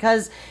 it's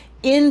because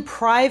in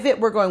private,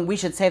 we're going, we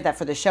should save that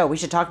for the show. We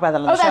should talk about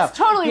that on the show. Oh, that's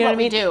totally what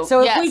we do.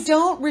 So if we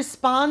don't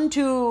respond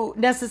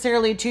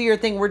necessarily to your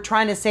thing, we're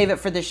trying to save it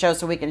for the show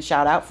so we can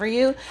shout out for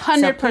you. 100%.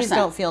 So please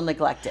don't feel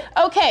neglected.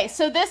 Okay,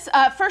 so this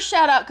first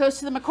shout out goes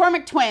to the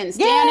McCormick twins,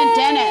 Dan and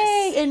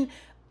Dennis. In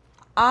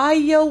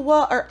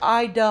Iowa or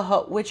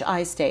Idaho, which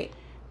I-state?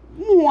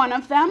 One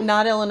of them.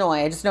 Not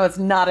Illinois. I just know it's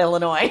not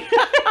Illinois.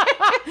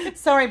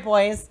 Sorry,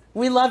 boys.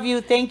 We love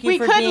you. Thank you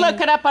for being We could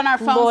look it up on our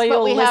phones,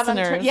 but we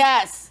haven't.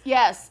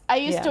 Yes. I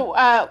used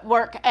to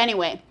work.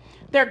 Anyway,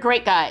 they're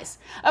great guys.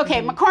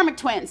 Okay, McCormick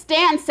twins.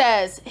 Dan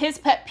says his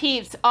pet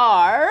peeves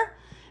are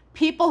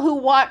people who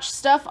watch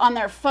stuff on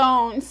their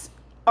phones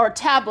or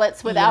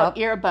tablets without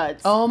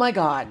earbuds. Oh, my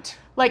God.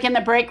 Like in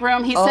the break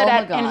room. He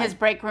said in his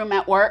break room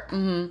at work.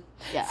 Mm-hmm.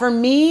 Yeah. For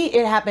me,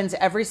 it happens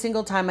every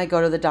single time I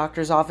go to the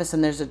doctor's office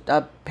and there's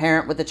a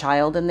parent with a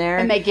child in there.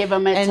 And they give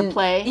them it to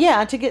play?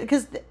 Yeah,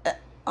 because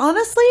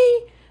honestly,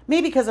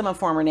 maybe because I'm a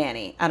former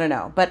nanny. I don't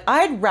know. But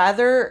I'd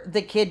rather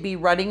the kid be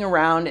running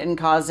around and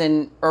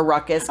causing a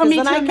ruckus because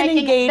then I can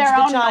engage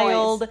the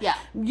child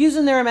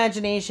using their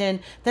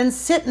imagination than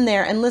sitting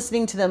there and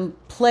listening to them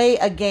play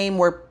a game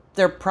where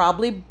they're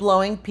probably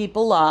blowing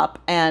people up,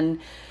 and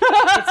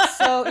it's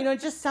so, it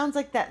just sounds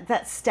like that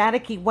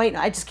staticky white.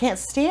 I just can't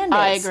stand it.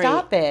 I agree.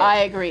 Stop it. I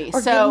agree.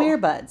 Or so,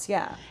 give them earbuds,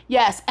 yeah.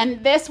 Yes,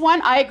 and this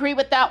one, I agree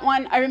with that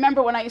one. I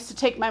remember when I used to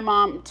take my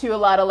mom to a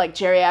lot of like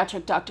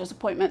geriatric doctor's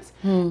appointments,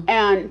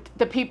 and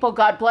the people,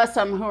 God bless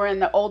them, who were in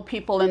the old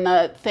people in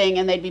the thing,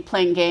 and they'd be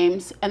playing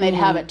games, and they'd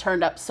have it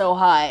turned up so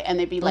high, and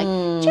they'd be like,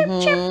 chirp,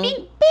 chirp,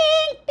 bing,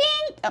 bing,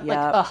 bing. I'm like,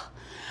 ugh.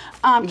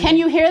 Can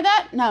you hear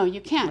that? No,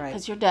 you can't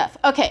because you're deaf.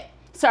 Okay,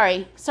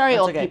 sorry,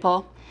 old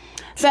people.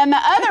 Then the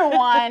other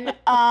one,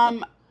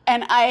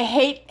 and I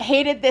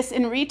hated this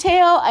in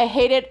retail. I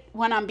hate it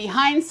when I'm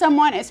behind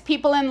someone. Is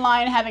people in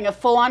line having a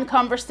full-on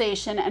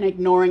conversation and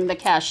ignoring the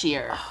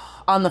cashier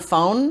on the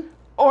phone,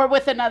 or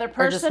with another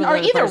person, or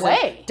either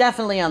way.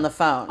 Definitely on the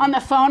phone. On the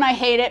phone, I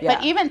hate it. Yeah.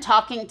 But even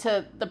talking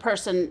to the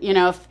person,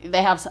 if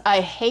they have, I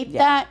hate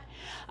that.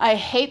 I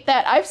hate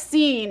that. I've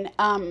seen,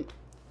 and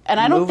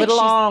I don't think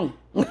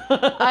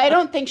I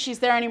don't think she's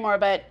there anymore,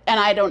 and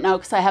I don't know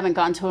because I haven't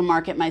gone to a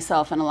market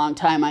myself in a long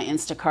time. I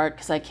Instacart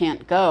because I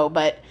can't go,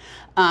 but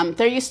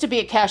there used to be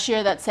a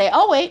cashier that say,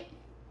 "I'll wait,"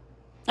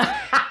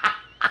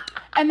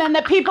 and then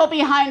the people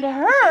behind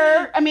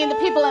her, the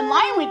people in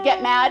line would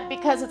get mad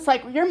because it's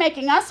like, you're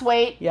making us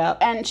wait. Yep.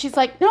 And she's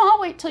like, "No, I'll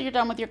wait till you're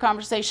done with your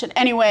conversation."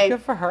 Anyway,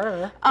 good for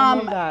her. I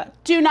love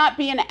that. Do not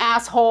be an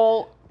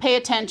asshole. Pay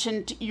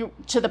attention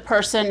to the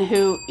person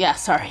who,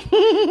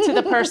 to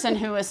the person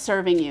who is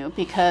serving you,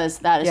 because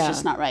that is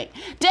just not right.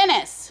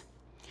 Dennis.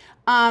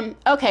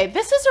 Okay,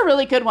 this is a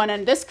really good one,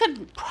 and this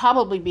could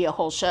probably be a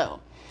whole show.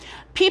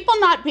 People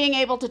not being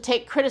able to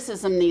take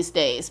criticism these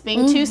days,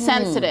 being too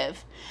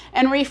sensitive,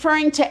 and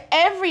referring to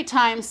every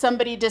time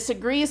somebody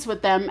disagrees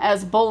with them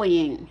as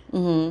bullying.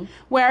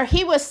 Where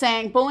he was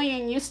saying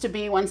bullying used to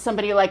be when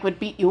somebody would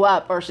beat you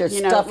up, or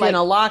stuff in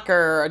a locker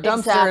or a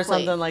dumpster or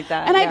something like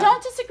that. And I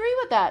don't disagree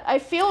with that. I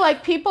feel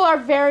like people are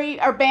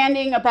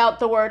banding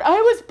about the word,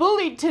 "I was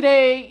bullied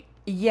today."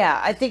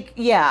 I think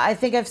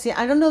I've seen,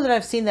 I don't know that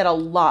I've seen that a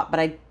lot, but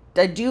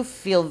I do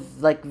feel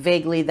like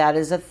vaguely that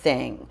is a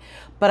thing.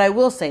 But I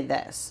will say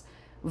this,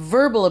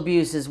 verbal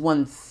abuse is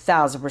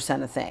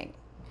 1,000% a thing.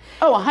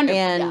 Oh, 100%.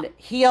 And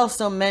he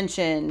also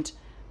mentioned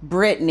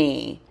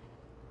Brittany.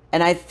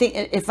 And I think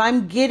if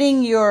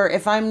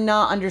I'm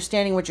not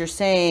understanding what you're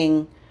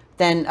saying,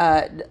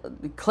 then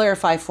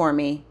clarify for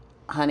me,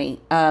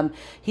 honey.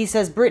 He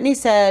says, Brittany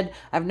said,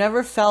 "I've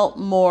never felt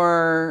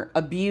more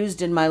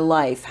abused in my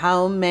life.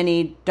 How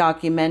many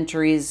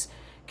documentaries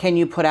can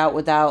you put out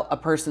without a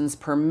person's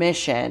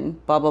permission?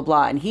 Blah, blah,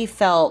 blah." And he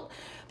felt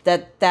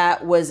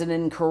that was an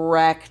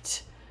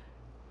incorrect,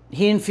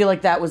 he didn't feel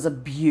like that was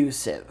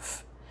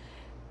abusive.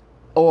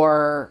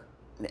 And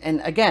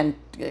again,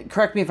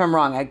 correct me if I'm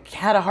wrong, I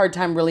had a hard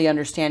time really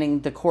understanding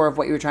the core of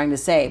what you were trying to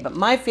say, but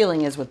my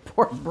feeling is with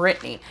poor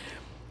Brittany,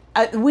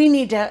 we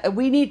need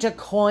to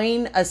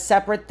coin a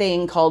separate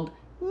thing called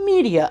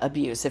media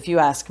abuse, if you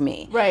ask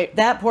me. Right.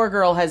 That poor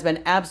girl has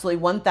been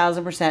absolutely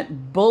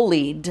 1,000%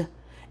 bullied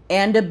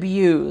and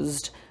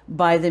abused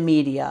by the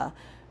media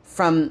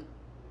from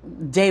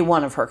day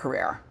one of her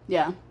career.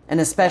 Yeah. And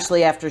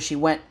especially after she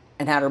went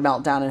and had her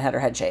meltdown and had her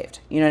head shaved.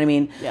 You know what I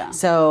mean? Yeah.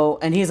 So,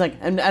 and he's like,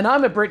 and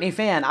I'm a Britney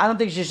fan. I don't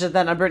think she should have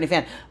done a Britney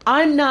fan.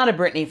 I'm not a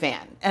Britney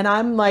fan. And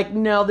I'm like,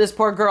 no, this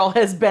poor girl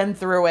has been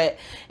through it.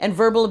 And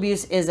verbal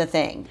abuse is a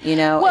thing,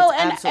 Well,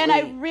 and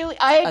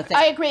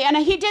I agree. And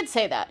he did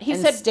say that. He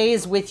said,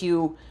 stays with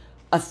you.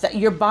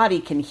 Your body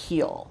can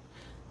heal.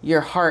 Your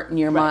heart and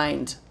your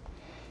mind.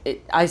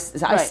 I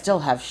still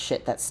have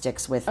shit that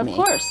sticks with me. Of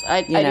course,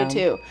 I do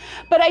too.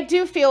 But I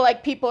do feel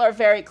like people are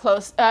very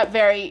close,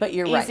 very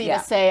easy to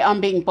say, "I'm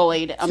being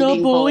bullied. I'm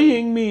being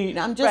bullying me.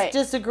 I'm just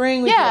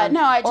disagreeing with you." Yeah,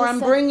 no, or I'm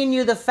bringing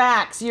you the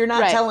facts. You're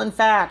not telling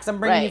facts.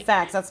 I'm bringing you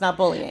facts. That's not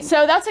bullying.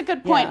 So that's a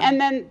good point. Yeah.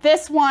 And then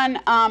this one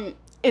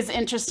is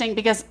interesting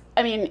because,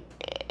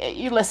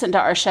 you listen to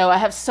our show. I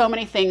have so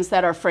many things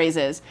that are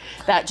phrases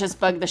that just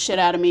bug the shit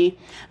out of me.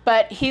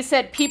 But he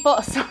said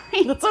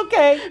sorry. That's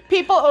okay.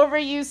 People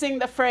overusing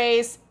the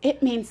phrase,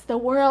 it means the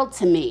world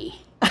to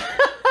me.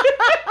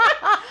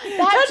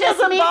 That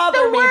doesn't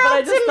bother me, but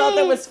I just thought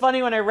that was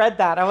funny when I read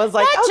that. I was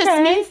like, that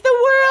just means the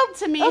world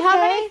to me. Okay. How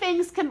many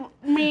things can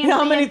mean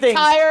the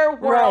entire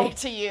world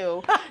to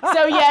you?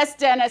 So yes,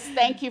 Dennis,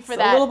 thank you for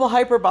that. A little bit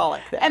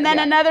hyperbolic there. And then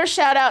another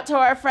shout out to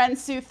our friend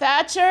Sue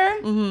Thatcher.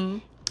 Mm-hmm.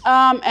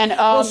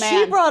 Man,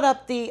 she brought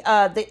up the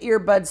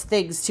earbuds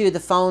things too, the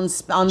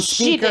phones on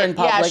speaker in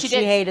public. Yeah,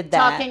 she hated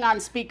that. Talking on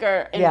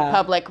speaker in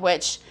public,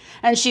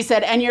 and she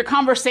said, and your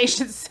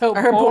conversation's so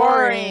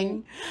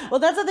boring.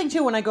 Well, that's the thing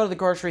too. When I go to the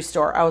grocery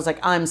store, I was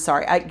like, I'm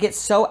sorry. I get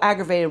so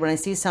aggravated when I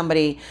see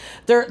somebody,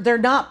 they're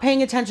not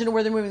paying attention to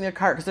where they're moving their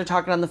cart because they're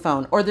talking on the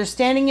phone, or they're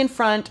standing in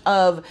front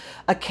of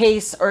a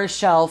case or a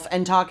shelf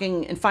and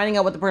talking and finding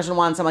out what the person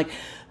wants. I'm like,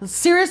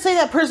 seriously,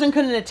 that person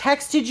couldn't have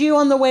texted you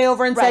on the way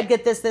over and said,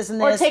 get this, and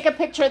this. Or take a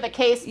picture of the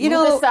case, move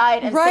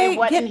aside and say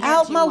what get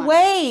out my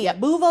way. Yep.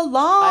 Move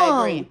along. I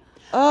agree.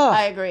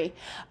 I agree.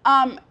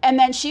 And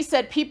then she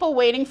said, people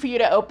waiting for you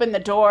to open the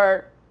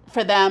door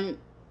for them,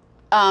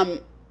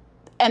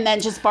 and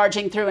then just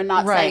barging through and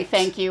not saying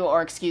thank you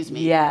or excuse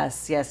me.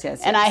 Yes.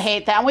 And I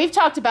hate that. And we've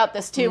talked about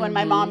this too. When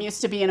my mom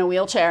used to be in a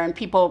wheelchair and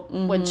people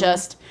would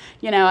just,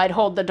 I'd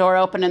hold the door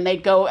open and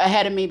they'd go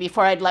ahead of me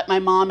before I'd let my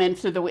mom in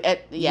through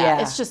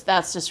the,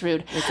 that's just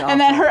rude.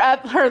 And then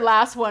her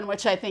last one,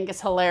 which I think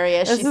is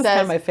hilarious. This she is says,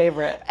 kind of my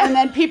favorite. And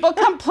then people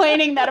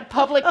complaining that a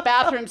public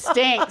bathroom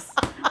stinks.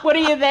 What are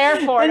you there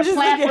for? To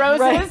plant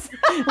roses?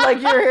 Right.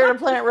 Like you're here to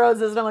plant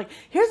roses. And I'm like,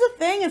 here's the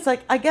thing. It's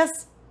like, I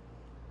guess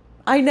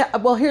I know.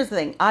 Well, here's the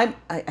thing. I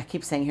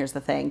keep saying here's the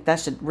thing. That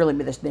should really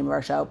be the name of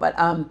our show. But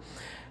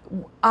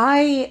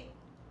I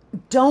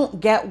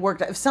don't get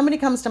worked up. If somebody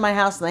comes to my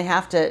house and they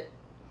have to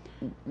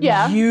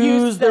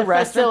use the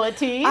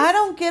facilities, I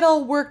don't get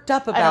all worked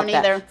up about that.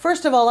 I don't either.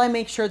 First of all, I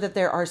make sure that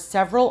there are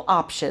several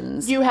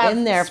options you have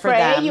in there spray, for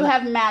them. You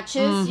have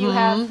matches. You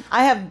have.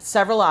 I have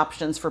several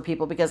options for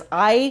people because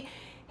I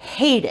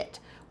hate it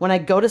when I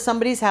go to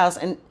somebody's house.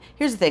 And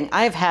here's the thing.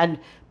 I've had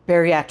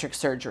bariatric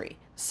surgery.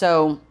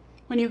 So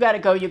when you got to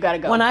go, you got to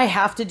go. When I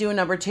have to do a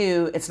number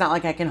 2, it's not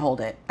like I can hold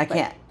it. I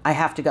can't. I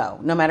have to go,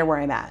 no matter where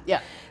I'm at.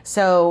 Yeah.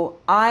 So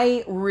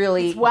I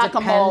really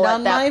depend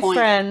on my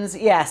friends.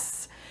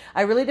 Yes.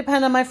 I really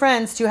depend on my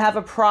friends to have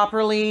a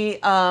properly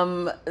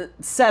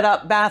set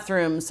up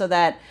bathroom so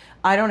that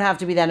I don't have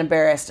to be that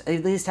embarrassed.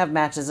 At least have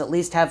matches, at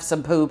least have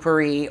some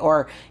potpourri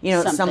or,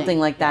 something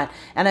like that.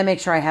 And I make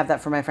sure I have that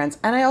for my friends.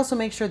 And I also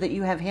make sure that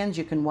you have hands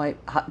you can wipe,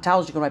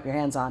 towels you can wipe your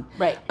hands on.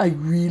 Right. I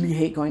really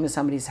hate going to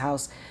somebody's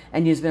house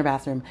and using their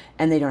bathroom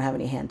and they don't have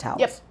any hand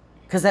towels. Yep.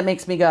 Because that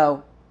makes me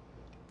go,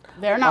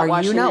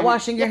 Are you not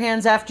washing your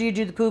hands after you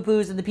do the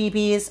poo-poos and the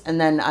pee-pees? And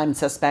then I'm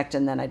suspect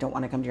and then I don't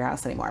want to come to your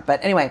house anymore.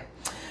 But anyway,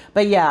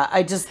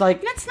 I just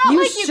like, it's not you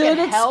like you should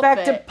can help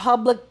expect it a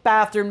public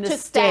bathroom to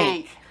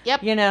stink.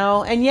 Yep.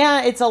 And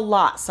it's a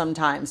lot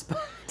sometimes,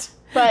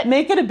 but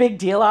make it a big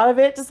deal out of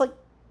it. Just like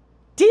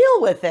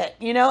deal with it.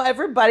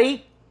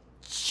 Everybody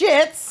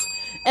shits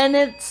and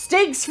it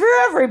stinks for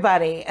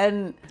everybody.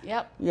 And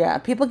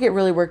people get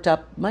really worked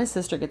up. My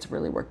sister gets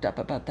really worked up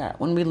about that.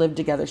 When we lived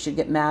together, she'd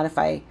get mad if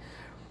I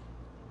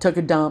took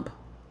a dump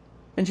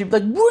and she'd be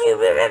like,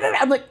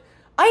 I'm like,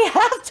 I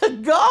have to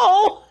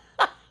go.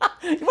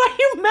 Why are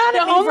you mad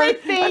at me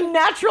for a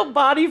natural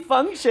body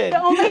function?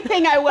 The only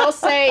thing I will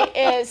say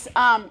is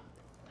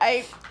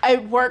I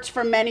worked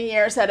for many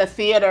years at a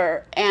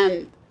theater,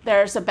 and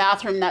there's a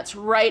bathroom that's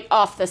right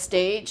off the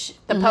stage.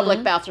 The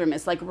public bathroom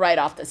is like right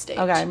off the stage.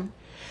 Okay.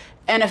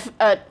 And if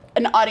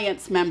an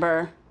audience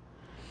member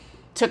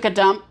took a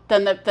dump,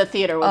 then the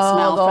theater would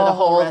smell for the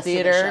whole rest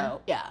theater. Of the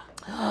show.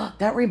 Yeah.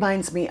 That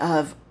reminds me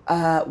of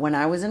when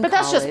I was in college. But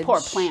that's just poor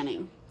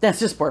planning. That's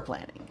just poor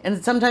planning.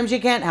 And sometimes you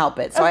can't help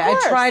it. So I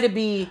try to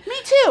be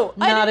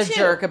not a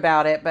jerk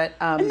about it. But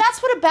and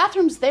that's what a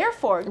bathroom's there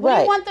for. What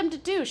do you want them to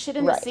do? Shit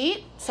in the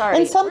seat? Sorry.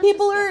 And some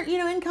people are,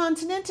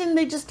 incontinent and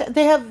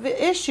they have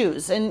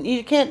issues. And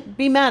you can't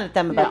be mad at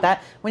them about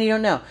that when you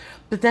don't know.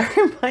 But that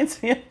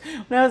reminds me of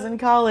when I was in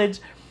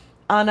college,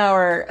 on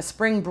our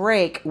spring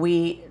break,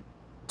 we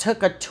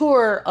took a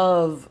tour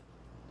of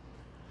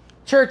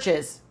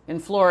churches in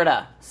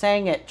Florida,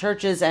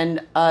 churches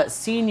and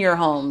senior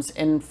homes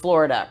in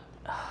Florida.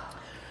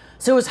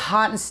 So it was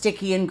hot and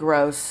sticky and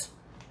gross,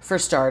 for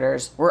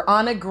starters. We're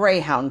on a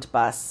Greyhound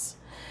bus.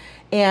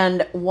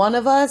 And one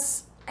of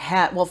us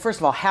first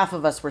of all, half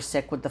of us were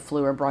sick with the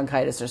flu or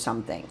bronchitis or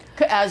something.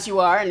 As you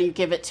are, and you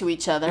give it to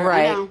each other.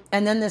 Right.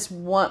 And then this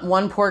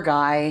one poor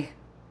guy,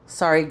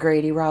 sorry,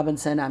 Grady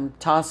Robinson, I'm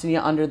tossing you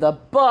under the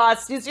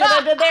bus. You see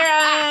what I did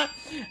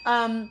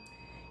there?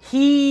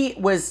 He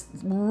was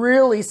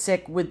really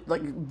sick with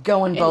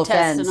going both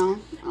ends.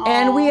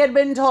 And we had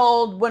been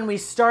told when we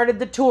started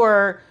the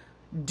tour,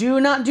 do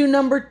not do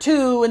number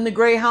 2 in the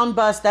Greyhound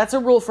bus. That's a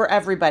rule for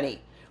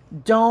everybody.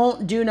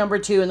 Don't do number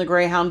 2 in the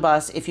Greyhound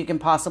bus if you can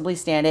possibly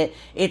stand it.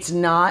 It's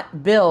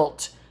not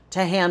built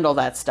to handle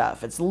that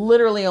stuff. It's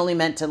literally only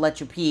meant to let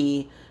you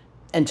pee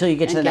until you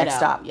get to the next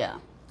stop. Yeah.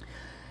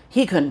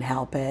 He couldn't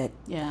help it.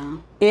 Yeah.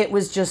 It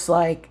was just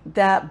like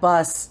that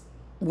bus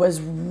was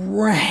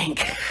rank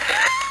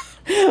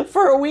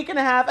for a week and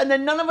a half. And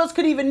then none of us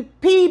could even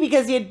pee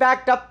because he had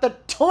backed up the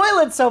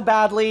toilet so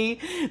badly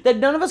that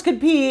none of us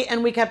could pee.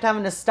 And we kept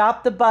having to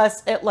stop the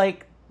bus at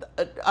like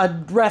a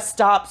rest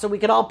stop so we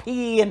could all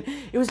pee. And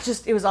it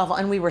was awful.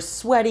 And we were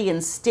sweaty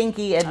and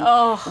stinky. And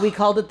we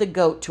called it the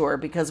goat tour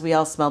because we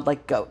all smelled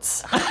like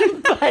goats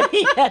by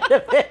the end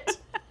of it.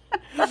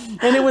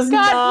 And it was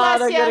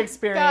not a good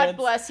experience. God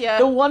bless you.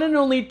 The one and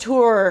only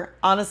tour,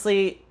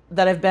 honestly,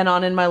 that I've been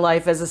on in my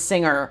life as a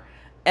singer.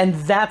 And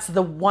that's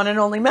the one and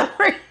only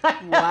memory I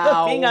have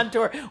of being on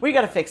tour. We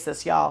got to fix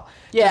this, y'all.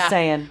 Yeah. Just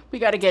saying. We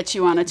got to get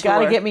you on a tour.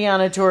 Got to get me on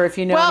a tour if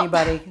you know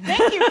anybody.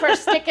 Thank you for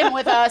sticking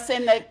with us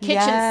in the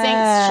Kitchen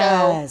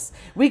Sinks show.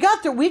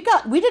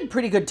 We did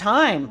pretty good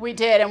time. We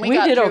did, and we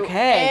did through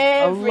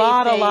okay. Everything.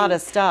 A lot of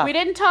stuff. We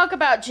didn't talk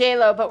about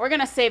J-Lo, but we're going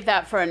to save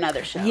that for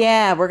another show.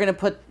 Yeah, we're going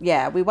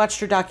to we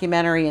watched her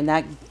documentary, and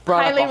that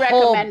brought Highly up a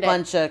whole recommend it.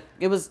 bunch of,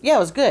 it was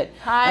good.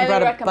 Highly and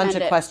brought a recommend bunch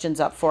of it. questions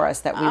up for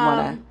us that we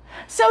want to.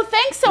 So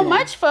thanks so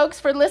much, folks,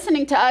 for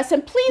listening to us.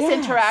 And please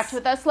interact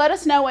with us. Let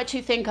us know what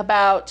you think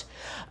about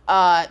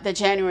the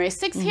January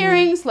 6th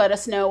hearings. Let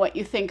us know what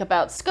you think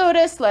about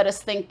SCOTUS. Let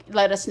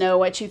us know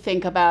what you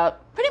think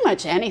about pretty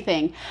much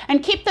anything.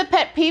 And keep the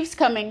pet peeves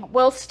coming.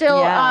 We'll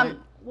still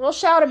we'll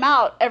shout them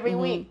out every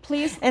week,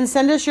 please. And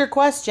send us your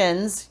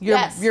questions,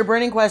 your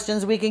burning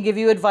questions. We can give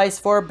you advice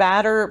for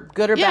bad or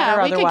good or bad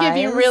or otherwise. Yeah, we could give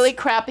you really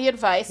crappy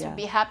advice. We'd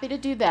be happy to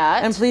do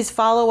that. And please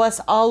follow us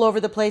all over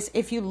the place.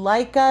 If you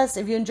like us,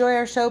 if you enjoy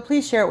our show,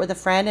 please share it with a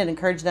friend and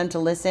encourage them to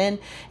listen.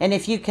 And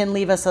if you can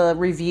leave us a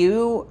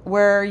review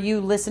where you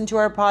listen to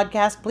our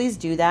podcast, please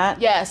do that.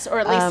 Yes, or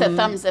at least a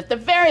thumbs, at the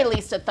very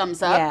least a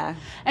thumbs up. Yeah.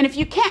 And if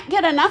you can't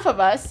get enough of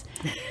us,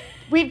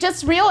 we've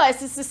just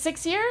realized this is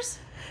 6 years.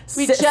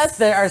 We just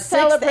our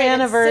sixth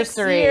anniversary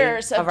 6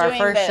 years of our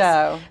first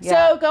show.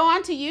 Yeah. So go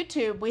on to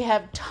YouTube. We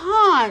have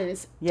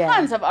tons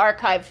of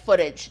archived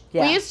footage.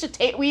 Yeah.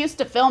 We used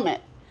to film it.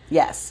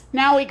 Yes.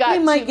 Now we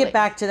might get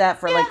back to that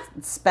for like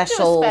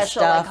special stuff,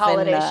 like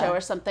holiday show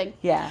or something.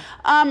 Yeah.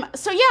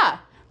 So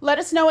let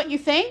us know what you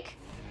think.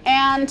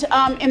 And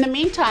in the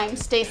meantime,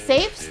 stay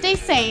safe, stay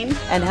sane,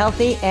 and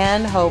healthy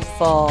and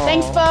hopeful.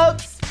 Thanks,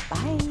 folks.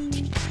 Bye.